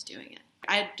realize I was doing it.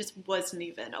 I just wasn't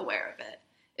even aware of it.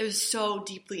 It was so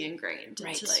deeply ingrained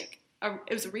into like,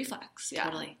 it was a reflex. Yeah.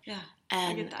 Totally. Yeah.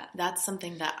 And I get that. That's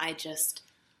something that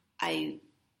I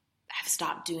have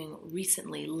stopped doing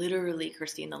recently, literally,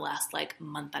 Kirsty, in the last like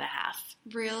month and a half.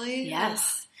 Really?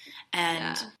 Yes.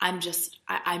 And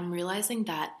I'm realizing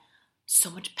that so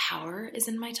much power is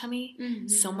in my tummy. Mm-hmm.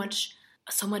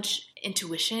 So much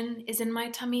intuition is in my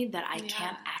tummy that I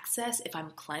can't access if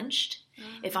I'm clenched.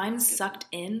 If I'm sucked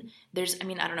in, I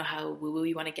don't know how woo-woo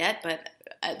you want to get, but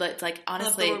it's like,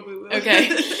 honestly, okay.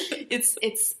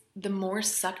 It's the more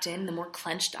sucked in, the more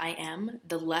clenched I am,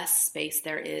 the less space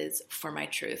there is for my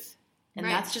truth. And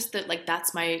that's just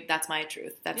that's my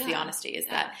truth. That's the honesty, is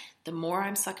that the more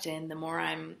I'm sucked in, the more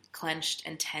I'm clenched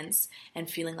and tense and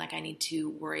feeling like I need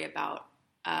to worry about,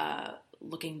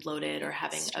 looking bloated or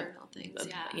having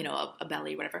a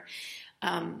belly, whatever.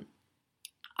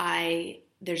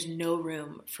 There's no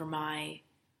room for my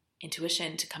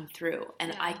intuition to come through,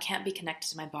 and I can't be connected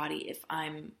to my body if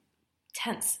I'm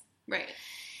tense. Right.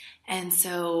 And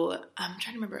so I'm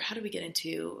trying to remember, how did we get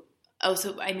into,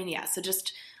 so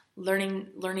just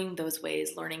learning those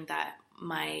ways, learning that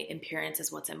my appearance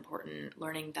is what's important,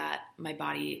 learning that my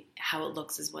body, how it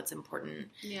looks, is what's important,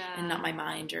 and not my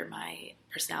mind or my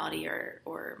personality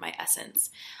or my essence.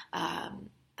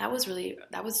 That was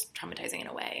traumatizing in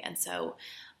a way. And so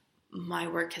my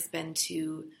work has been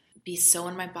to be so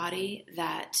in my body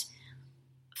that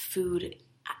food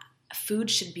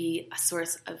should be a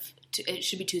source of, it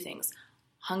should be two things: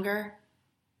 hunger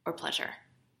or pleasure.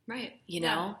 Right. You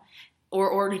know?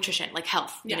 Or nutrition, like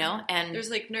health, you know? And there's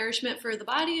like nourishment for the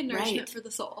body and nourishment for the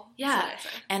soul. Yeah.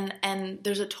 And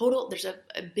there's a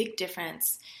big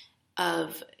difference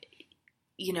of,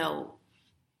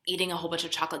 eating a whole bunch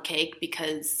of chocolate cake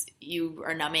because you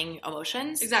are numbing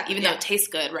emotions. Exactly. Even though it tastes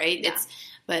good, right? Yeah.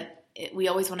 We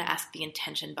always want to ask the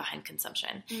intention behind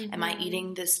consumption. Mm-hmm. Am I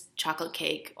eating this chocolate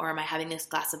cake, or am I having this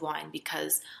glass of wine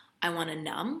because I want to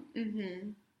numb? Mm-hmm.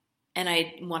 And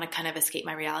I want to kind of escape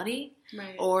my reality?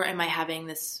 Right. Or am I having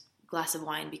this glass of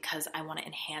wine because I want to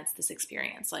enhance this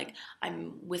experience? Like,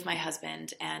 I'm with my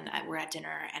husband and we're at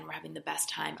dinner and we're having the best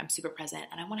time. I'm super present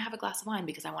and I want to have a glass of wine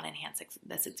because I want to enhance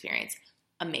this experience.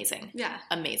 Amazing. Yeah.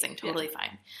 Amazing. Totally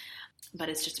fine. But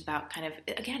it's just about kind of,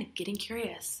 again, getting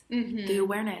curious. Mm-hmm. The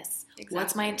awareness. Exactly.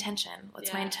 What's my intention?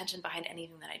 What's my intention behind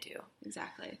anything that I do?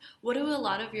 Exactly. What do a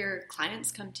lot of your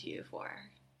clients come to you for,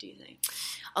 do you think?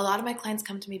 A lot of my clients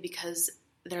come to me because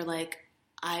they're like,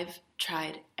 I've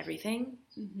tried everything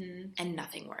and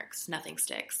nothing works. Nothing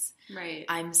sticks. Right.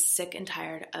 I'm sick and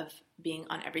tired of being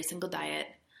on every single diet.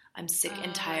 I'm sick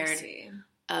and tired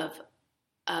of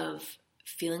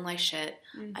feeling like shit.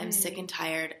 Mm-hmm. I'm sick and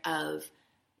tired of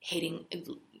hating,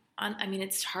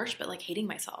 it's harsh, but like hating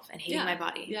myself and hating my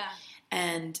body. Yeah.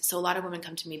 And so a lot of women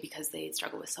come to me because they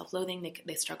struggle with self-loathing.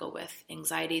 They struggle with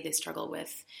anxiety. They struggle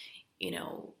with,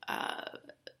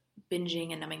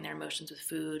 binging and numbing their emotions with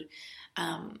food.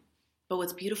 But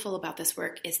what's beautiful about this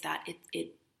work is that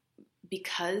it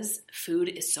because food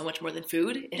is so much more than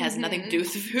food, it has nothing to do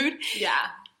with the food. Yeah.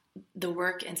 The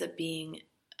work ends up being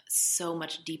so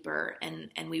much deeper,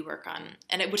 and we work on,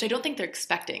 which I don't think they're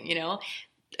expecting,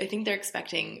 I think they're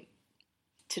expecting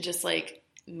to just like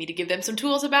me to give them some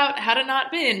tools about how to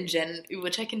not binge, and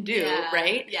which I can do,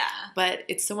 right? Yeah. But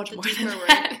it's so much more than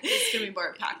that. It's going to be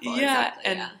more impactful. Yeah.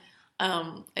 Exactly,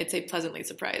 and I'd say pleasantly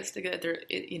surprised.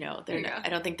 I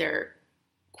don't think they're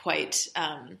quite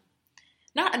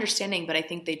not understanding, but I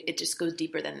think it just goes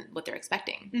deeper than what they're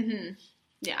expecting. Mm-hmm.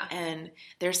 Yeah. And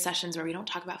there's sessions where we don't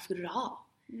talk about food at all,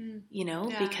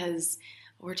 because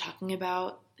we're talking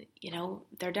about,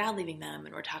 their dad leaving them,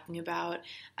 and we're talking about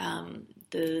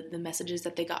the messages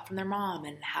that they got from their mom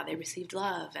and how they received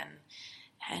love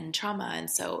and trauma. And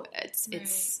so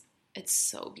it's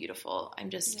so beautiful.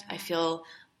 I feel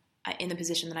in the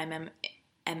position that I'm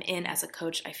in as a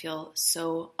coach, I feel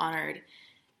so honored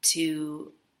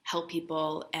to help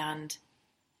people and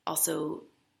also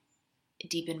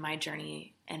deepen my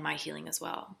journey and my healing as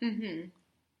well. Mm-hmm.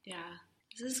 Yeah.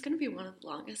 This is going to be one of the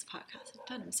longest podcasts I've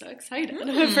done. I'm so excited.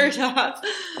 First off.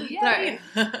 Sorry.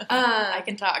 I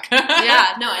can talk.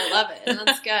 Yeah, no, I love it. And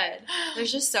that's good.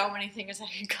 There's just so many things I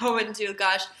can go into.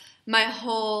 Gosh, my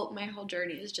whole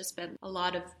journey has just been a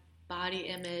lot of body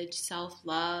image,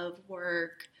 self-love,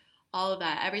 work, all of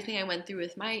that. Everything I went through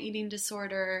with my eating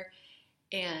disorder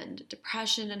and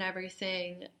depression and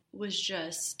everything was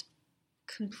just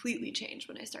completely changed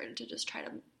when I started to just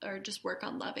just work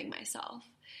on loving myself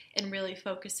and really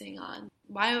focusing on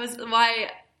why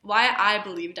I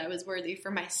believed I was worthy for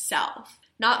myself,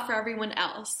 not for everyone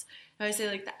else. I always say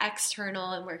like the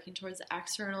external and working towards the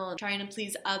external and trying to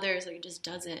please others, like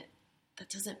that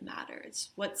doesn't matter. It's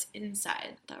what's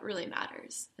inside that really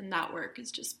matters. And that work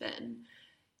has just been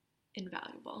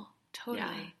invaluable.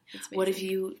 Totally.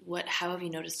 Yeah, how have you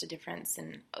noticed a difference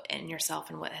in yourself,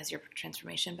 and what has your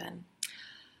transformation been?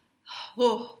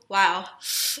 Oh, wow.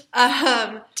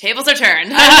 Tables are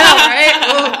turned. I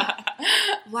know, right?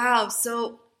 Oh. Wow.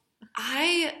 So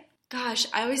I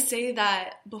always say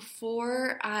that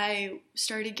before I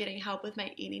started getting help with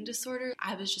my eating disorder,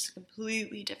 I was just a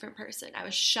completely different person. I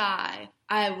was shy.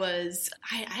 I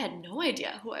had no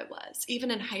idea who I was.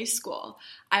 Even in high school,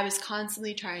 I was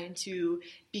constantly trying to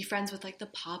be friends with like the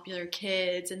popular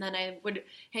kids. And then I would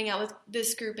hang out with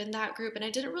this group and that group. And I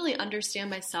didn't really understand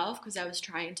myself because I was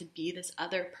trying to be this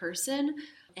other person.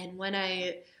 And when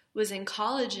I was in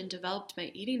college and developed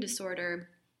my eating disorder,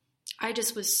 I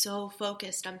just was so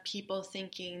focused on people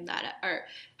thinking that, or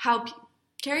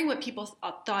caring what people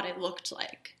thought I looked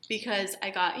like, because I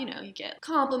got, you get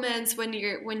compliments when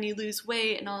you lose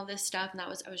weight and all this stuff. And I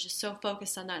was just so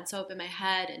focused on that and so up in my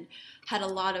head, and had a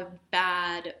lot of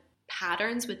bad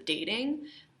patterns with dating.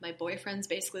 My boyfriends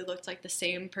basically looked like the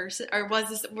same person, or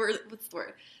what's the word?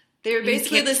 They were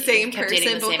basically the same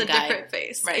person, but with a different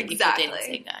face. Right. Exactly. The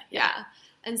same guy. Yeah.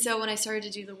 And so when I started to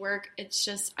do the work,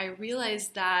 I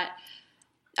realized that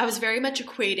I was very much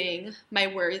equating my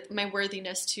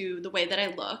worthiness to the way that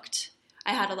I looked.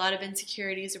 I had a lot of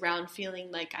insecurities around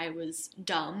feeling like I was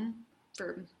dumb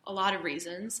for a lot of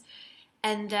reasons.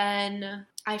 And then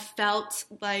I felt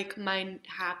like my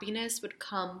happiness would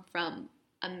come from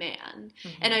a man.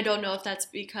 Mm-hmm. And I don't know if that's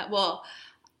because, well,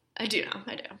 I do know.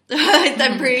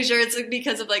 I'm pretty sure it's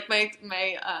because of like my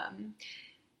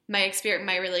experience,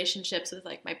 my relationships with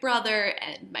like my brother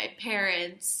and my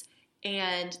parents,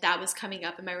 and that was coming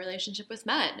up in my relationship with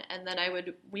men. And then I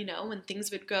would, when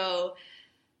things would go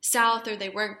south or they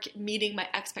weren't meeting my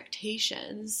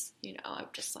expectations, I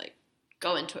would just like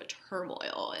go into a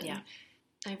turmoil. And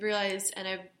I realized, and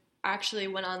I actually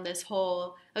went on this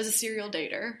whole, I was a serial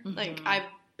dater. Mm-hmm. Like I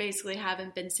basically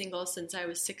haven't been single since I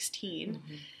was 16.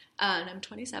 Mm-hmm. And I'm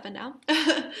 27 now.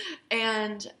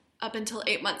 And up until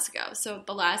 8 months ago. So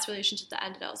the last relationship that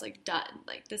ended, I was like, done.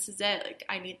 Like, this is it. Like,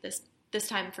 I need this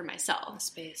time for myself.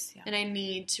 Space, yeah. And I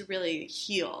need to really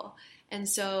heal. And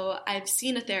so I've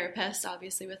seen a therapist,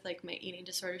 obviously, with like my eating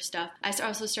disorder stuff. I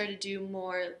also started to do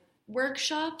more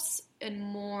workshops and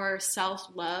more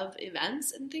self-love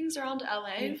events and things around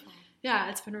LA. Beautiful. Yeah,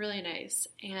 it's been really nice.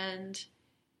 And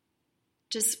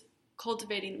just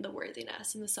cultivating the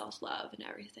worthiness and the self-love and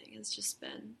everything has just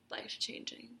been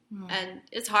life-changing. And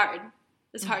it's hard.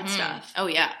 It's hard stuff. Oh,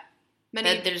 yeah.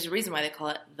 There's a reason why they call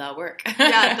it the work.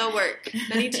 Yeah, the work.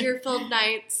 Many tear-filled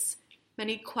nights,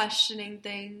 many questioning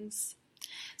things.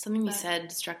 Something you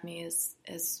said struck me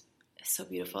as so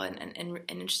beautiful and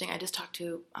interesting. I was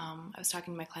talking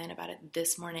to my client about it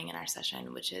this morning in our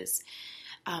session, which is,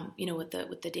 with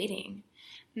the dating.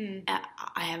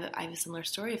 I have a similar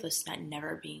story of this, not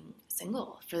never being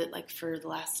single for the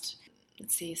last,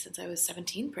 since I was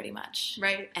 17 pretty much.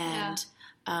 Right. And,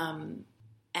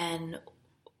 and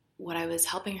what I was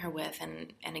helping her with,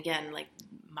 and again, like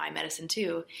my medicine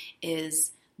too,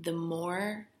 is the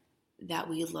more that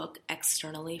we look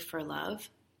externally for love,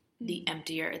 the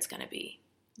emptier it's going to be.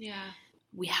 Yeah.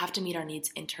 We have to meet our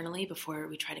needs internally before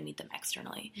we try to meet them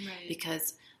externally. Right.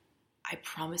 Because I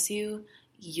promise you,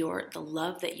 the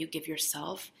love that you give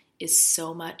yourself is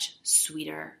so much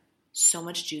sweeter, so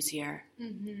much juicier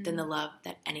than the love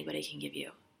that anybody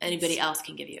else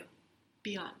can give you.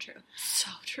 Beyond true. So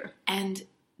true. And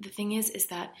the thing is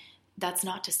that that's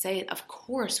not to say, of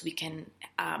course, we can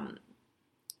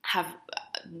have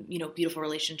beautiful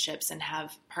relationships and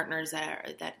have partners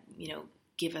that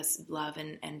give us love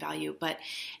and value, but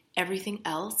everything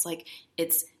else, like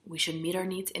we should meet our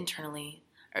needs internally.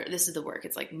 Or this is the work.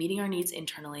 It's like meeting our needs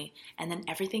internally, and then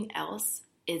everything else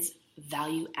is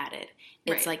value added.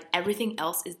 It's Right. like everything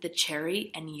else is the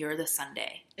cherry and you're the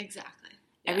sundae. Exactly.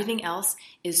 Yeah. Everything else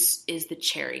is the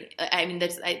cherry. I mean,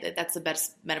 that's the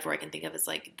best metaphor I can think of. It's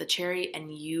like the cherry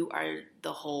and you are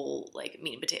the whole like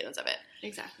meat and potatoes of it.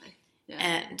 Exactly. Yeah.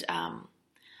 And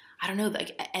I don't know,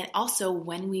 like, and also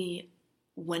when we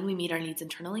meet our needs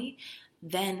internally,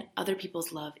 then other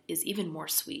people's love is even more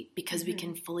sweet because we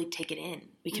can fully take it in.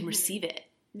 We can receive it.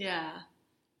 Yeah.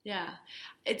 Yeah.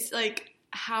 It's like,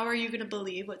 how are you going to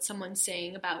believe what someone's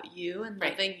saying about you and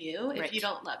loving you if you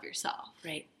don't love yourself?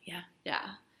 Right. Yeah. Yeah.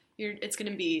 It's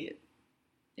going to be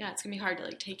hard to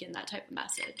like take in that type of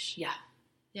message. Yeah.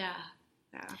 Yeah.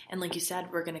 Yeah. And like you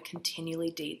said, we're going to continually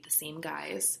date the same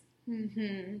guys.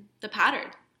 Mm-hmm. The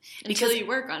pattern. Until you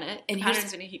work on it, the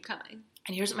pattern's going to keep coming.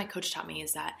 And here's what my coach taught me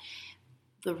is that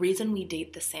the reason we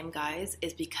date the same guys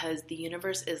is because the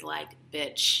universe is like,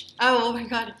 bitch. Oh my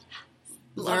God.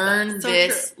 Learn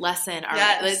this lesson.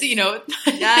 Yes. You know,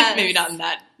 yes. Maybe not in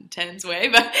that intense way,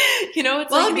 but you know,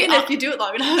 it's well, like, I mean, if you do it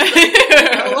long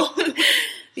enough.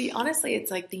 Like, honestly,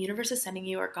 it's like the universe is sending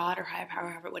you, or God, or higher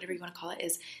power, whatever you want to call it,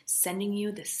 is sending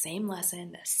you the same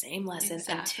lesson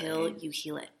exactly. Until you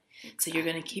heal it. Exactly. So you're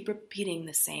going to keep repeating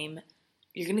the same.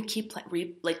 You're going to keep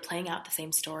playing out the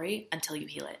same story until you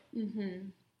heal it. Mm-hmm.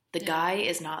 The guy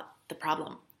is not the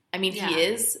problem. I mean, he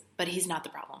is, but he's not the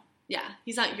problem. Yeah,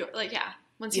 he's not your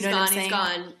Once he's gone, he's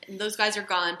gone. And those guys are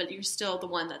gone, but you're still the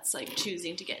one that's like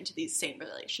choosing to get into these same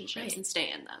relationships and stay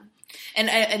in them.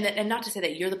 And not to say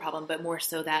that you're the problem, but more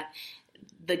so that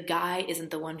the guy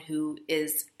isn't the one who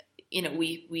is. You know,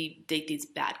 we date these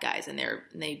bad guys and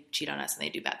they cheat on us and they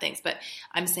do bad things. But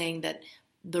I'm saying that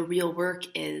the real work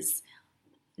is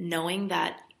knowing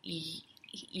that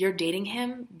you're dating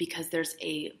him because there's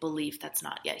a belief that's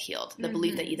not yet healed. The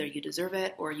belief that either you deserve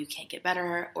it or you can't get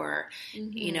better or,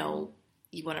 you know,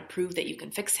 you want to prove that you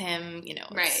can fix him, you know.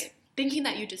 Right. Thinking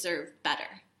that you deserve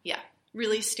better. Yeah.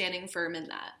 Really standing firm in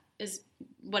that is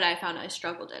what I found I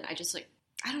struggled in. I just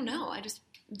I don't know. I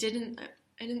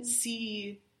didn't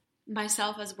see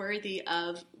myself as worthy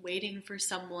of waiting for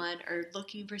someone or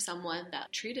looking for someone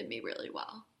that treated me really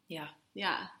well. Yeah.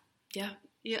 Yeah. Yeah.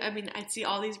 Yeah, I mean, I'd see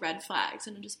all these red flags,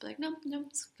 and I'd just be like, no,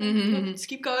 just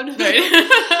keep going.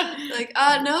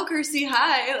 Right. No, Kirsty,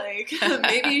 hi. Like,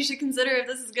 maybe you should consider if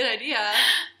this is a good idea.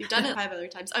 You've done it 5 other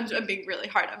times. I'm being really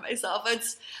hard on myself.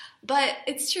 But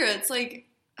it's true. It's like,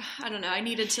 I don't know. I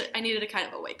needed a kind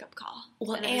of a wake up call.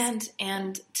 Well,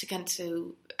 and to get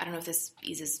to, I don't know if this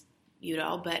eases you at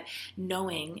all, but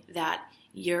knowing that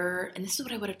and this is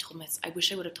what I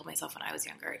wish I would have told myself when I was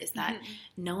younger, is that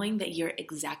knowing that you're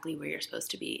exactly where you're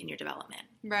supposed to be in your development.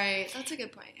 Right. That's a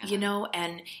good point. Yeah. You know,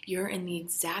 and you're in the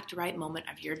exact right moment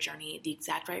of your journey, the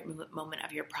exact right moment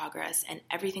of your progress, and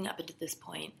everything up until this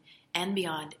point and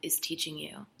beyond is teaching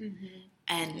you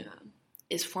and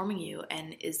is forming you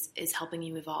and is helping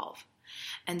you evolve.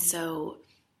 And so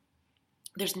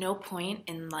there's no point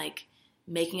in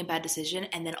making a bad decision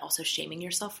and then also shaming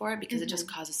yourself for it because it just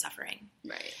causes suffering.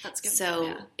 Right. That's good.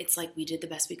 So it's like we did the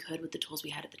best we could with the tools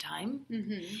we had at the time.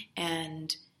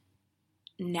 And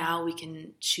now we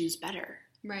can choose better.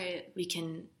 Right. We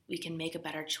can make a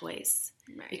better choice.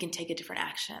 Right. We can take a different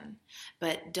action.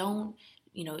 But don't,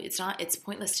 it's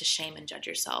pointless to shame and judge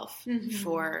yourself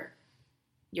for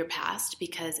your past,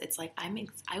 because it's like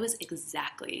I was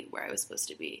exactly where I was supposed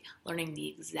to be, learning the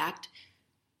exact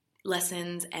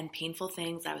lessons and painful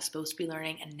things that I was supposed to be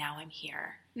learning, and now I'm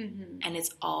here, and it's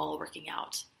all working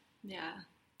out. Yeah,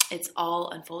 it's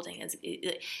all unfolding.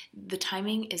 The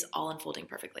timing is all unfolding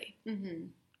perfectly.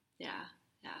 Yeah,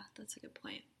 that's a good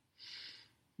point.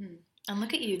 And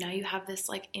look at you now. You have this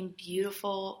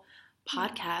beautiful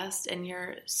podcast, and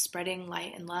you're spreading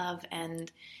light and love.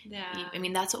 And I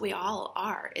mean, that's what we all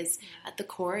are. Is at the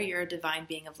core, you're a divine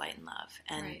being of light and love,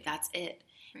 and that's it.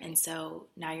 Right. And so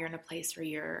now you're in a place where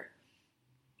you're,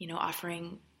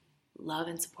 offering love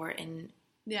and support in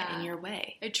your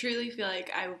way. I truly feel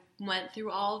like I went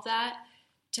through all of that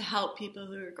to help people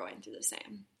who are going through the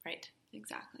same. Right.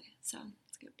 Exactly. So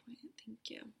that's a good point. Thank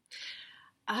you.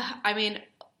 I mean,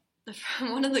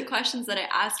 one of the questions that I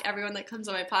ask everyone that comes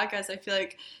on my podcast, I feel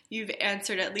like you've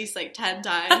answered at least 10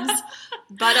 times,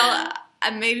 but I'll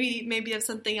maybe you have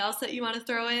something else that you want to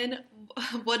throw in.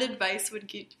 What advice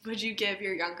would you give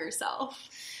your younger self?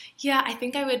 Yeah, I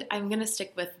think I'm going to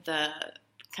stick with the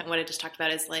kind of what I just talked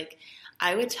about, is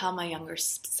I would tell my younger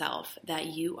self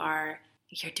that you're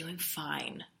doing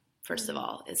fine. First of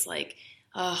all, it's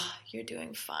you're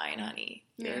doing fine, honey.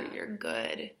 You're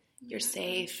good. You're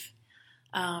safe.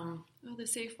 The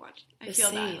safe one. I feel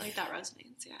safe. That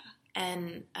resonates. Yeah.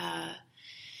 And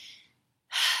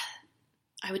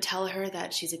I would tell her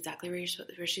that she's exactly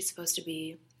where she's supposed to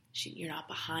be. You're not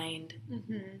behind.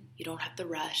 Mm-hmm. You don't have to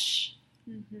rush.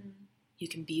 Mm-hmm. You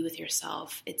can be with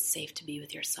yourself. It's safe to be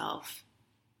with yourself.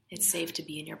 It's safe to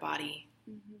be in your body.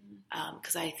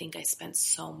 Because I think I spent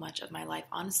so much of my life,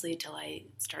 honestly, till I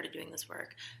started doing this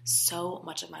work, so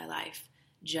much of my life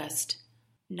just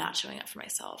not showing up for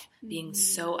myself, being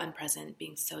so unpresent,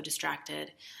 being so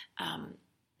distracted,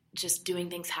 just doing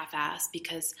things half-assed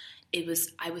because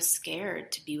I was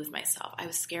scared to be with myself. I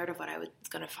was scared of what I was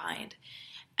going to find.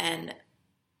 And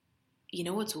you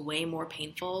know what's way more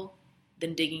painful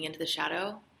than digging into the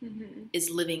shadow is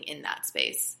living in that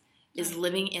space, is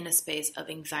living in a space of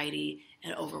anxiety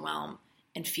and overwhelm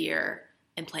and fear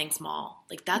and playing small.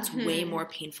 Like that's way more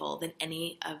painful than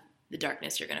any of the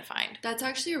darkness you're going to find. That's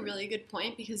actually a really good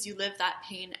point because you live that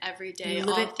pain every day. You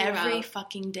live it every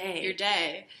fucking day. Your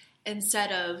day.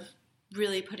 Instead of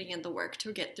really putting in the work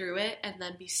to get through it and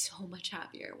then be so much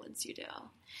happier once you do.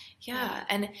 Yeah.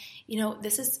 And, you know,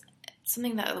 this is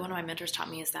something that one of my mentors taught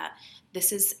me is that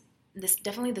this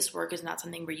work is not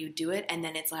something where you do it and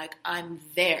then it's like, I'm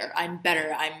there, I'm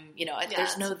better,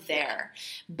 there's no there.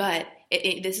 But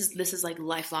this is like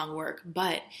lifelong work,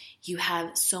 but I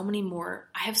have so many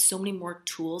more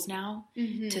tools now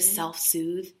to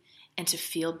self-soothe and to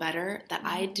feel better that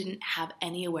I didn't have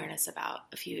any awareness about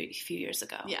a few years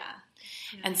ago. Yeah.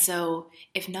 And so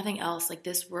if nothing else, like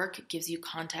this work gives you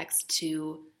context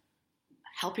to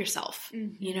help yourself.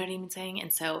 You know what I'm saying?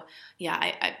 And so, yeah,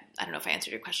 I don't know if I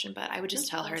answered your question, but I would just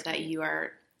tell her that you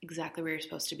are exactly where you're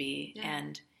supposed to be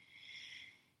and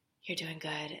you're doing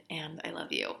good and I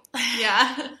love you.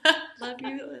 Yeah. Love you.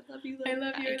 I love you. I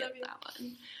love you. That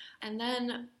one. And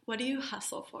then what do you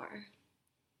hustle for?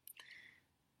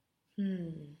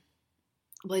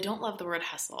 Well, I don't love the word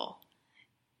hustle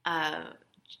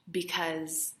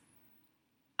because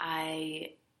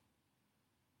I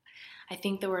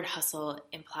think the word hustle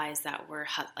implies that we're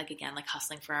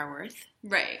hustling for our worth,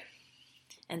 right?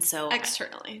 And so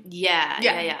externally,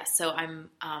 yeah. So I'm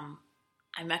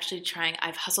actually trying.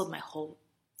 I've hustled my whole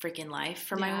freaking life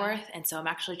for my worth, and so I'm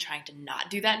actually trying to not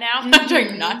do that now. I'm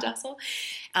trying not to hustle.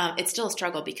 It's still a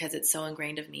struggle because it's so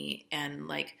ingrained of me, and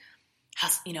like,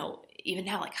 even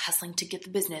now, like hustling to get the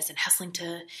business and hustling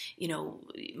to,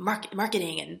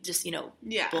 marketing and just,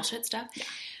 bullshit stuff. Yeah.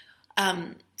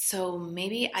 So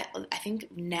maybe I think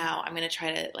now I'm going to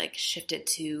try to like shift it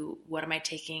to what am I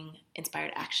taking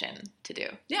inspired action to do?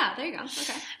 Yeah, there you go.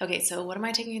 Okay. So what am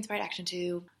I taking inspired action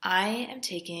to? I am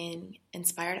taking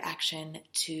inspired action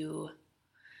to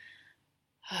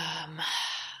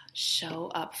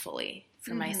show up fully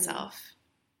for myself.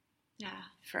 Yeah.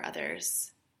 For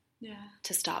others. Yeah.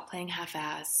 To stop playing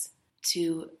half-ass,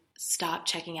 to stop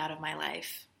checking out of my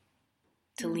life,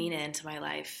 to lean into my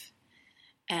life.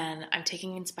 And I'm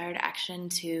taking inspired action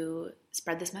to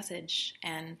spread this message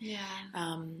and,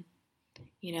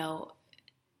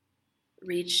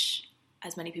 reach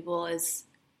as many people as,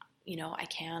 I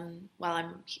can while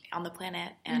I'm on the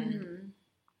planet and,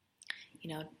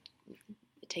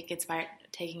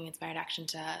 taking inspired action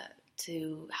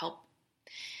to help.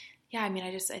 Yeah, I mean,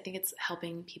 I think it's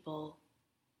helping people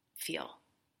feel.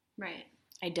 Right.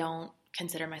 I don't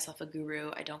consider myself a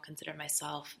guru. I don't consider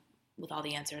myself with all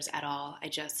the answers at all.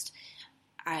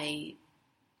 I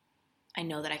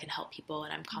know that I can help people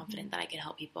and I'm confident that I can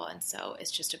help people. And so it's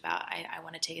just about, I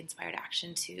want to take inspired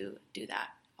action to do that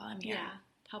while I'm here. Yeah.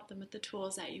 Help them with the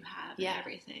tools that you have and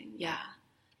everything. Yeah.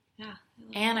 Yeah.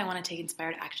 And I want to take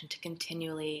inspired action to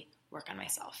continually work on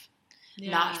myself.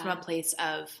 Yeah. Not from a place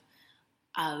of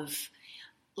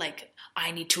like,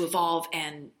 I need to evolve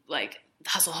and like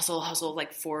hustle,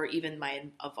 like for even my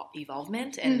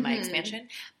evolvement and my expansion,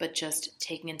 but just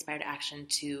taking inspired action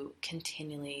to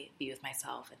continually be with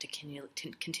myself and to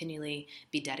continually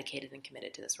be dedicated and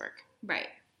committed to this work. Right.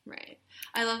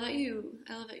 I love that you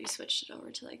switched it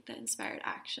over to like the inspired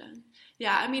action.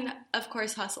 Yeah. I mean, of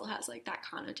course, hustle has like that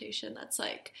connotation that's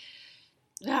like,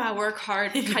 work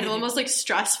hard, kind of almost like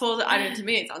stressful. I mean, to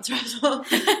me, it sounds stressful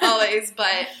always,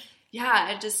 but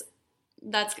yeah,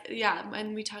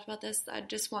 when we talked about this, I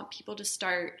just want people to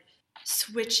start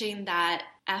switching that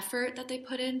effort that they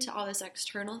put into all this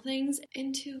external things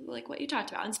into like what you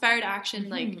talked about, inspired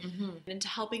action, into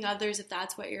helping others if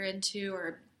that's what you're into,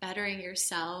 or bettering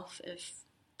yourself if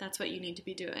that's what you need to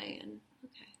be doing. And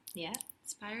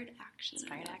inspired action.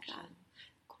 That.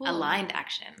 Cool. Aligned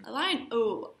action. Aligned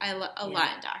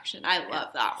action. I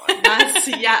love that one. That's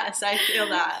yes, I feel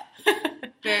that.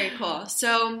 Very cool.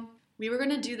 So we were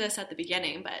going to do this at the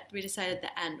beginning, but we decided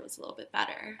the end was a little bit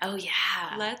better. Oh,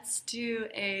 yeah. Let's do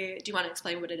do you want to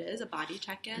explain what it is? A body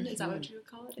check-in? Is that what you would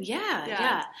call it?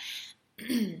 Yeah.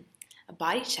 A a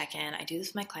body check-in. I do this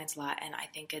with my clients a lot, and I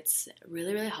think it's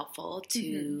really, really helpful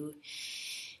to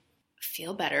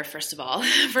feel better, first of all,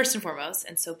 first and foremost.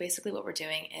 And so basically what we're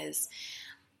doing is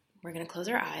we're going to close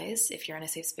our eyes. If you're in a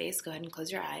safe space, go ahead and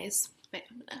close your eyes. Wait,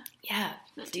 I'm gonna Yeah,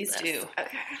 please do.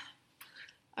 Okay.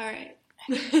 All right.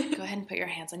 Go ahead and put your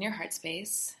hands on your heart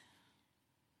space.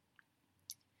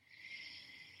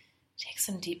 Take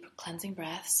some deep cleansing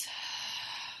breaths.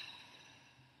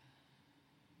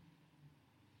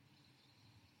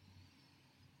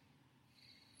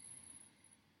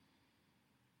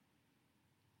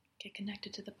 Get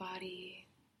connected to the body,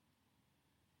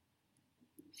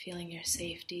 feeling your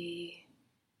safety,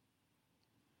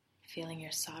 feeling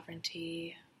your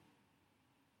sovereignty.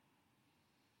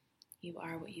 You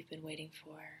are what you've been waiting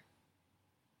for.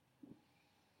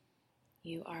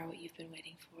 You are what you've been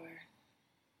waiting for.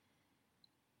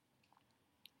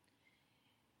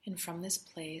 And from this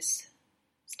place,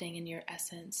 staying in your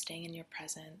essence, staying in your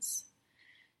presence,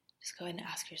 just go ahead and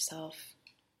ask yourself,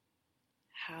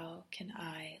 how can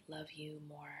I love you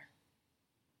more?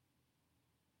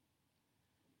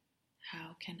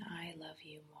 How can I love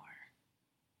you more?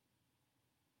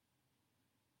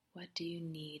 What do you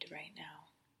need right now?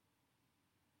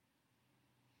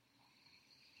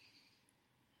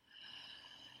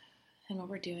 And what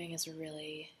we're doing is we're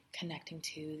really connecting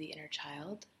to the inner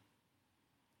child,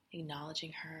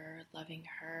 acknowledging her, loving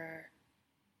her,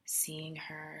 seeing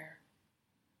her,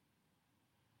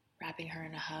 wrapping her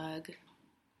in a hug.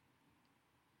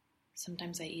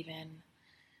 Sometimes I even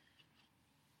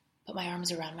put my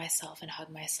arms around myself and hug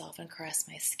myself and caress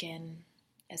my skin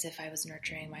as if I was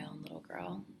nurturing my own little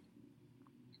girl.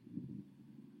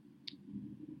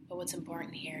 But what's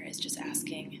important here is just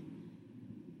asking,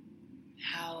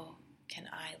 how can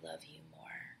I love you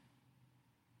more?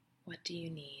 What do you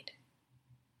need?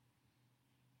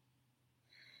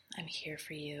 I'm here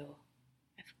for you.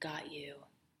 I've got you.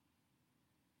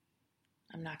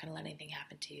 I'm not going to let anything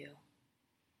happen to you.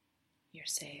 You're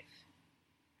safe.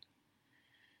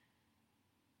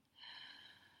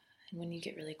 And when you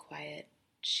get really quiet,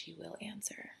 she will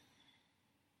answer.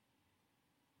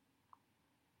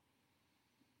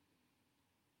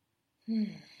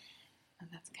 And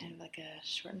that's kind of like a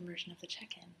shortened version of the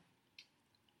check-in.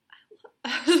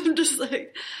 I'm just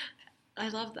like, I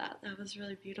love that. That was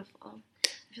really beautiful.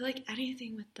 I feel like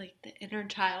anything with like the inner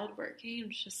child working,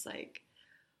 it's just like,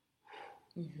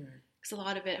 because a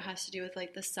lot of it has to do with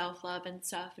like the self-love and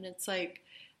stuff, and it's like,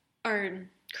 or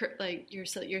like your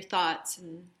thoughts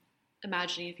and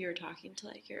imagining if you were talking to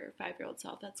like your 5-year-old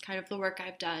self. That's kind of the work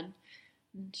I've done.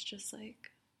 And it's just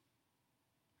like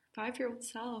 5-year-old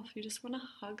self, you just want to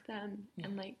hug them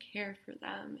and like care for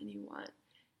them, and you want,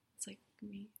 it's like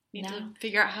we need to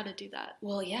figure out how to do that.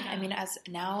 Well, yeah. I mean, as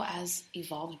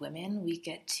evolved women, we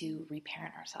get to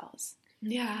reparent ourselves.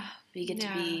 Yeah. We get to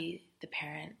be the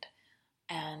parent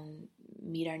and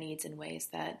meet our needs in ways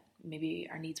that maybe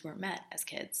our needs weren't met as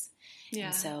kids. Yeah.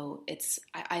 And so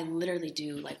I literally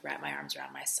do like wrap my arms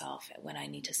around myself when I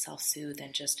need to self-soothe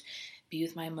and just be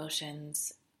with my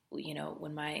emotions. You know,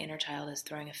 when my inner child is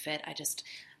throwing a fit, I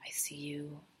see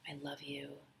you, I love you,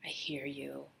 I hear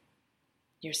you,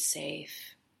 you're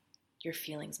safe, your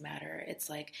feelings matter. It's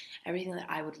like everything that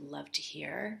I would love to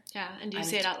hear. Yeah, and do you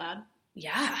say it out loud?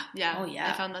 Yeah. Yeah. Oh, yeah.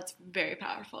 I found that's very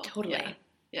powerful. Totally.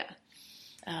 Yeah.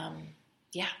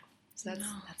 Yeah. So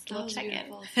that's a little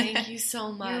check-in. Thank you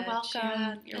so much. You're welcome.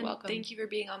 Yeah. You're welcome. Thank you for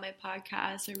being on my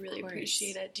podcast. I really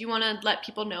appreciate it. Do you want to let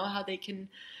people know how they can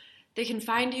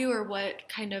find you, or what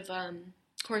kind of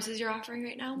courses you're offering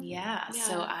right now? Yeah.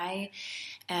 So I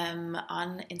am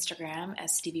on Instagram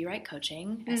as Stevie Wright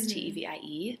Coaching,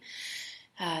 Stevie.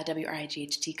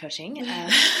 WRIGHT coaching.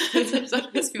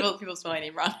 People spell my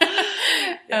name wrong.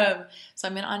 So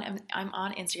I'm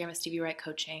on Instagram as Stevie Wright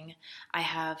Coaching. I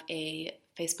have a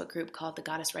Facebook group called the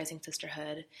Goddess Rising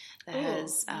Sisterhood that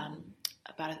has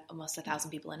about almost 1,000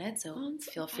 people in it. So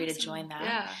feel free to join that.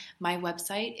 Yeah. My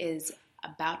website is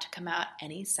about to come out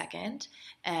any second,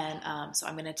 and so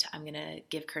I'm gonna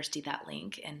give Kirsty that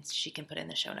link, and she can put it in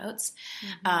the show notes.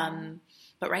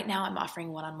 But right now I'm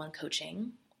offering one-on-one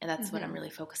coaching. And that's what I'm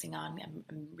really focusing on.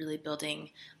 I'm really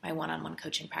building my one-on-one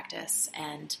coaching practice.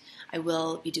 And I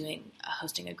will be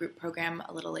hosting a group program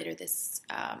a little later this,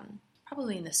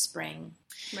 probably in the spring,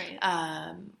 right?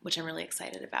 Which I'm really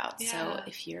excited about. Yeah. So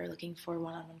if you're looking for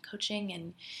one-on-one coaching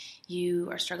and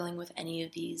you are struggling with any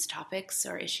of these topics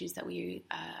or issues that we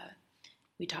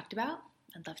talked about,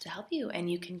 I'd love to help you.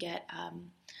 And you can get,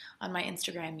 on my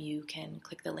Instagram, you can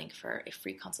click the link for a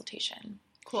free consultation.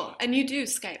 Cool. And you do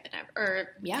Skype or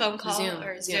phone call Zoom,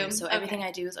 or Zoom? So everything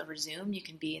I do is over Zoom. You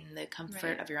can be in the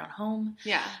comfort of your own home.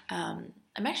 Yeah.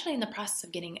 I'm actually in the process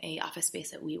of getting a office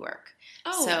space at WeWork.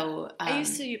 Oh, so I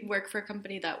used to work for a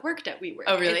company that worked at WeWork.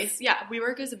 Oh, really?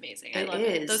 WeWork is amazing. I love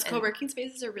it. Those co-working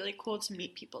spaces are really cool to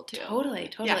meet people too. Totally.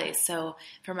 Yeah. So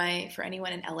for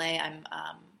anyone in LA,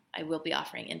 I will be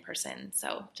offering in person.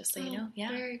 So just so you know, yeah.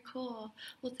 Very cool.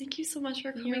 Well, thank you so much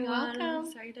for coming You're welcome. on. I'm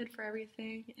excited for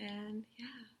everything, and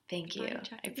Thank you.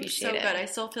 I appreciate it. it. So good. I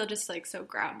still feel just like so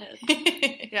grounded.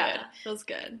 Yeah, feels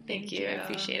good. Thank you. I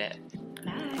appreciate it.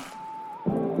 Bye.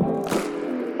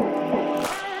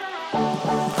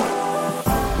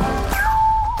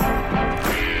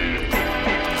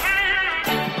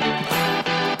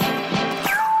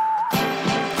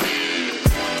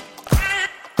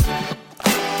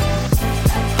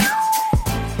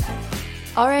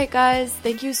 All right, guys,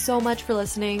 thank you so much for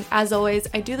listening. As always,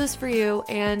 I do this for you,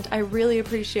 and I really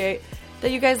appreciate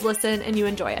that you guys listen and you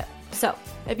enjoy it. So,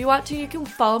 if you want to, you can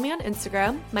follow me on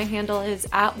Instagram. My handle is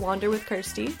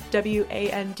 @wanderwithkirstie,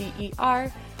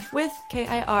 WANDER with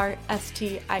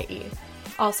KIRSTIE.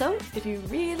 Also, if you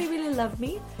really, really love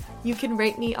me, you can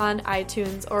rate me on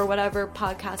iTunes or whatever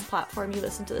podcast platform you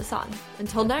listen to this on.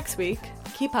 Until next week,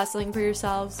 keep hustling for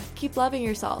yourselves, keep loving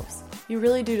yourselves. You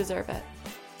really do deserve it.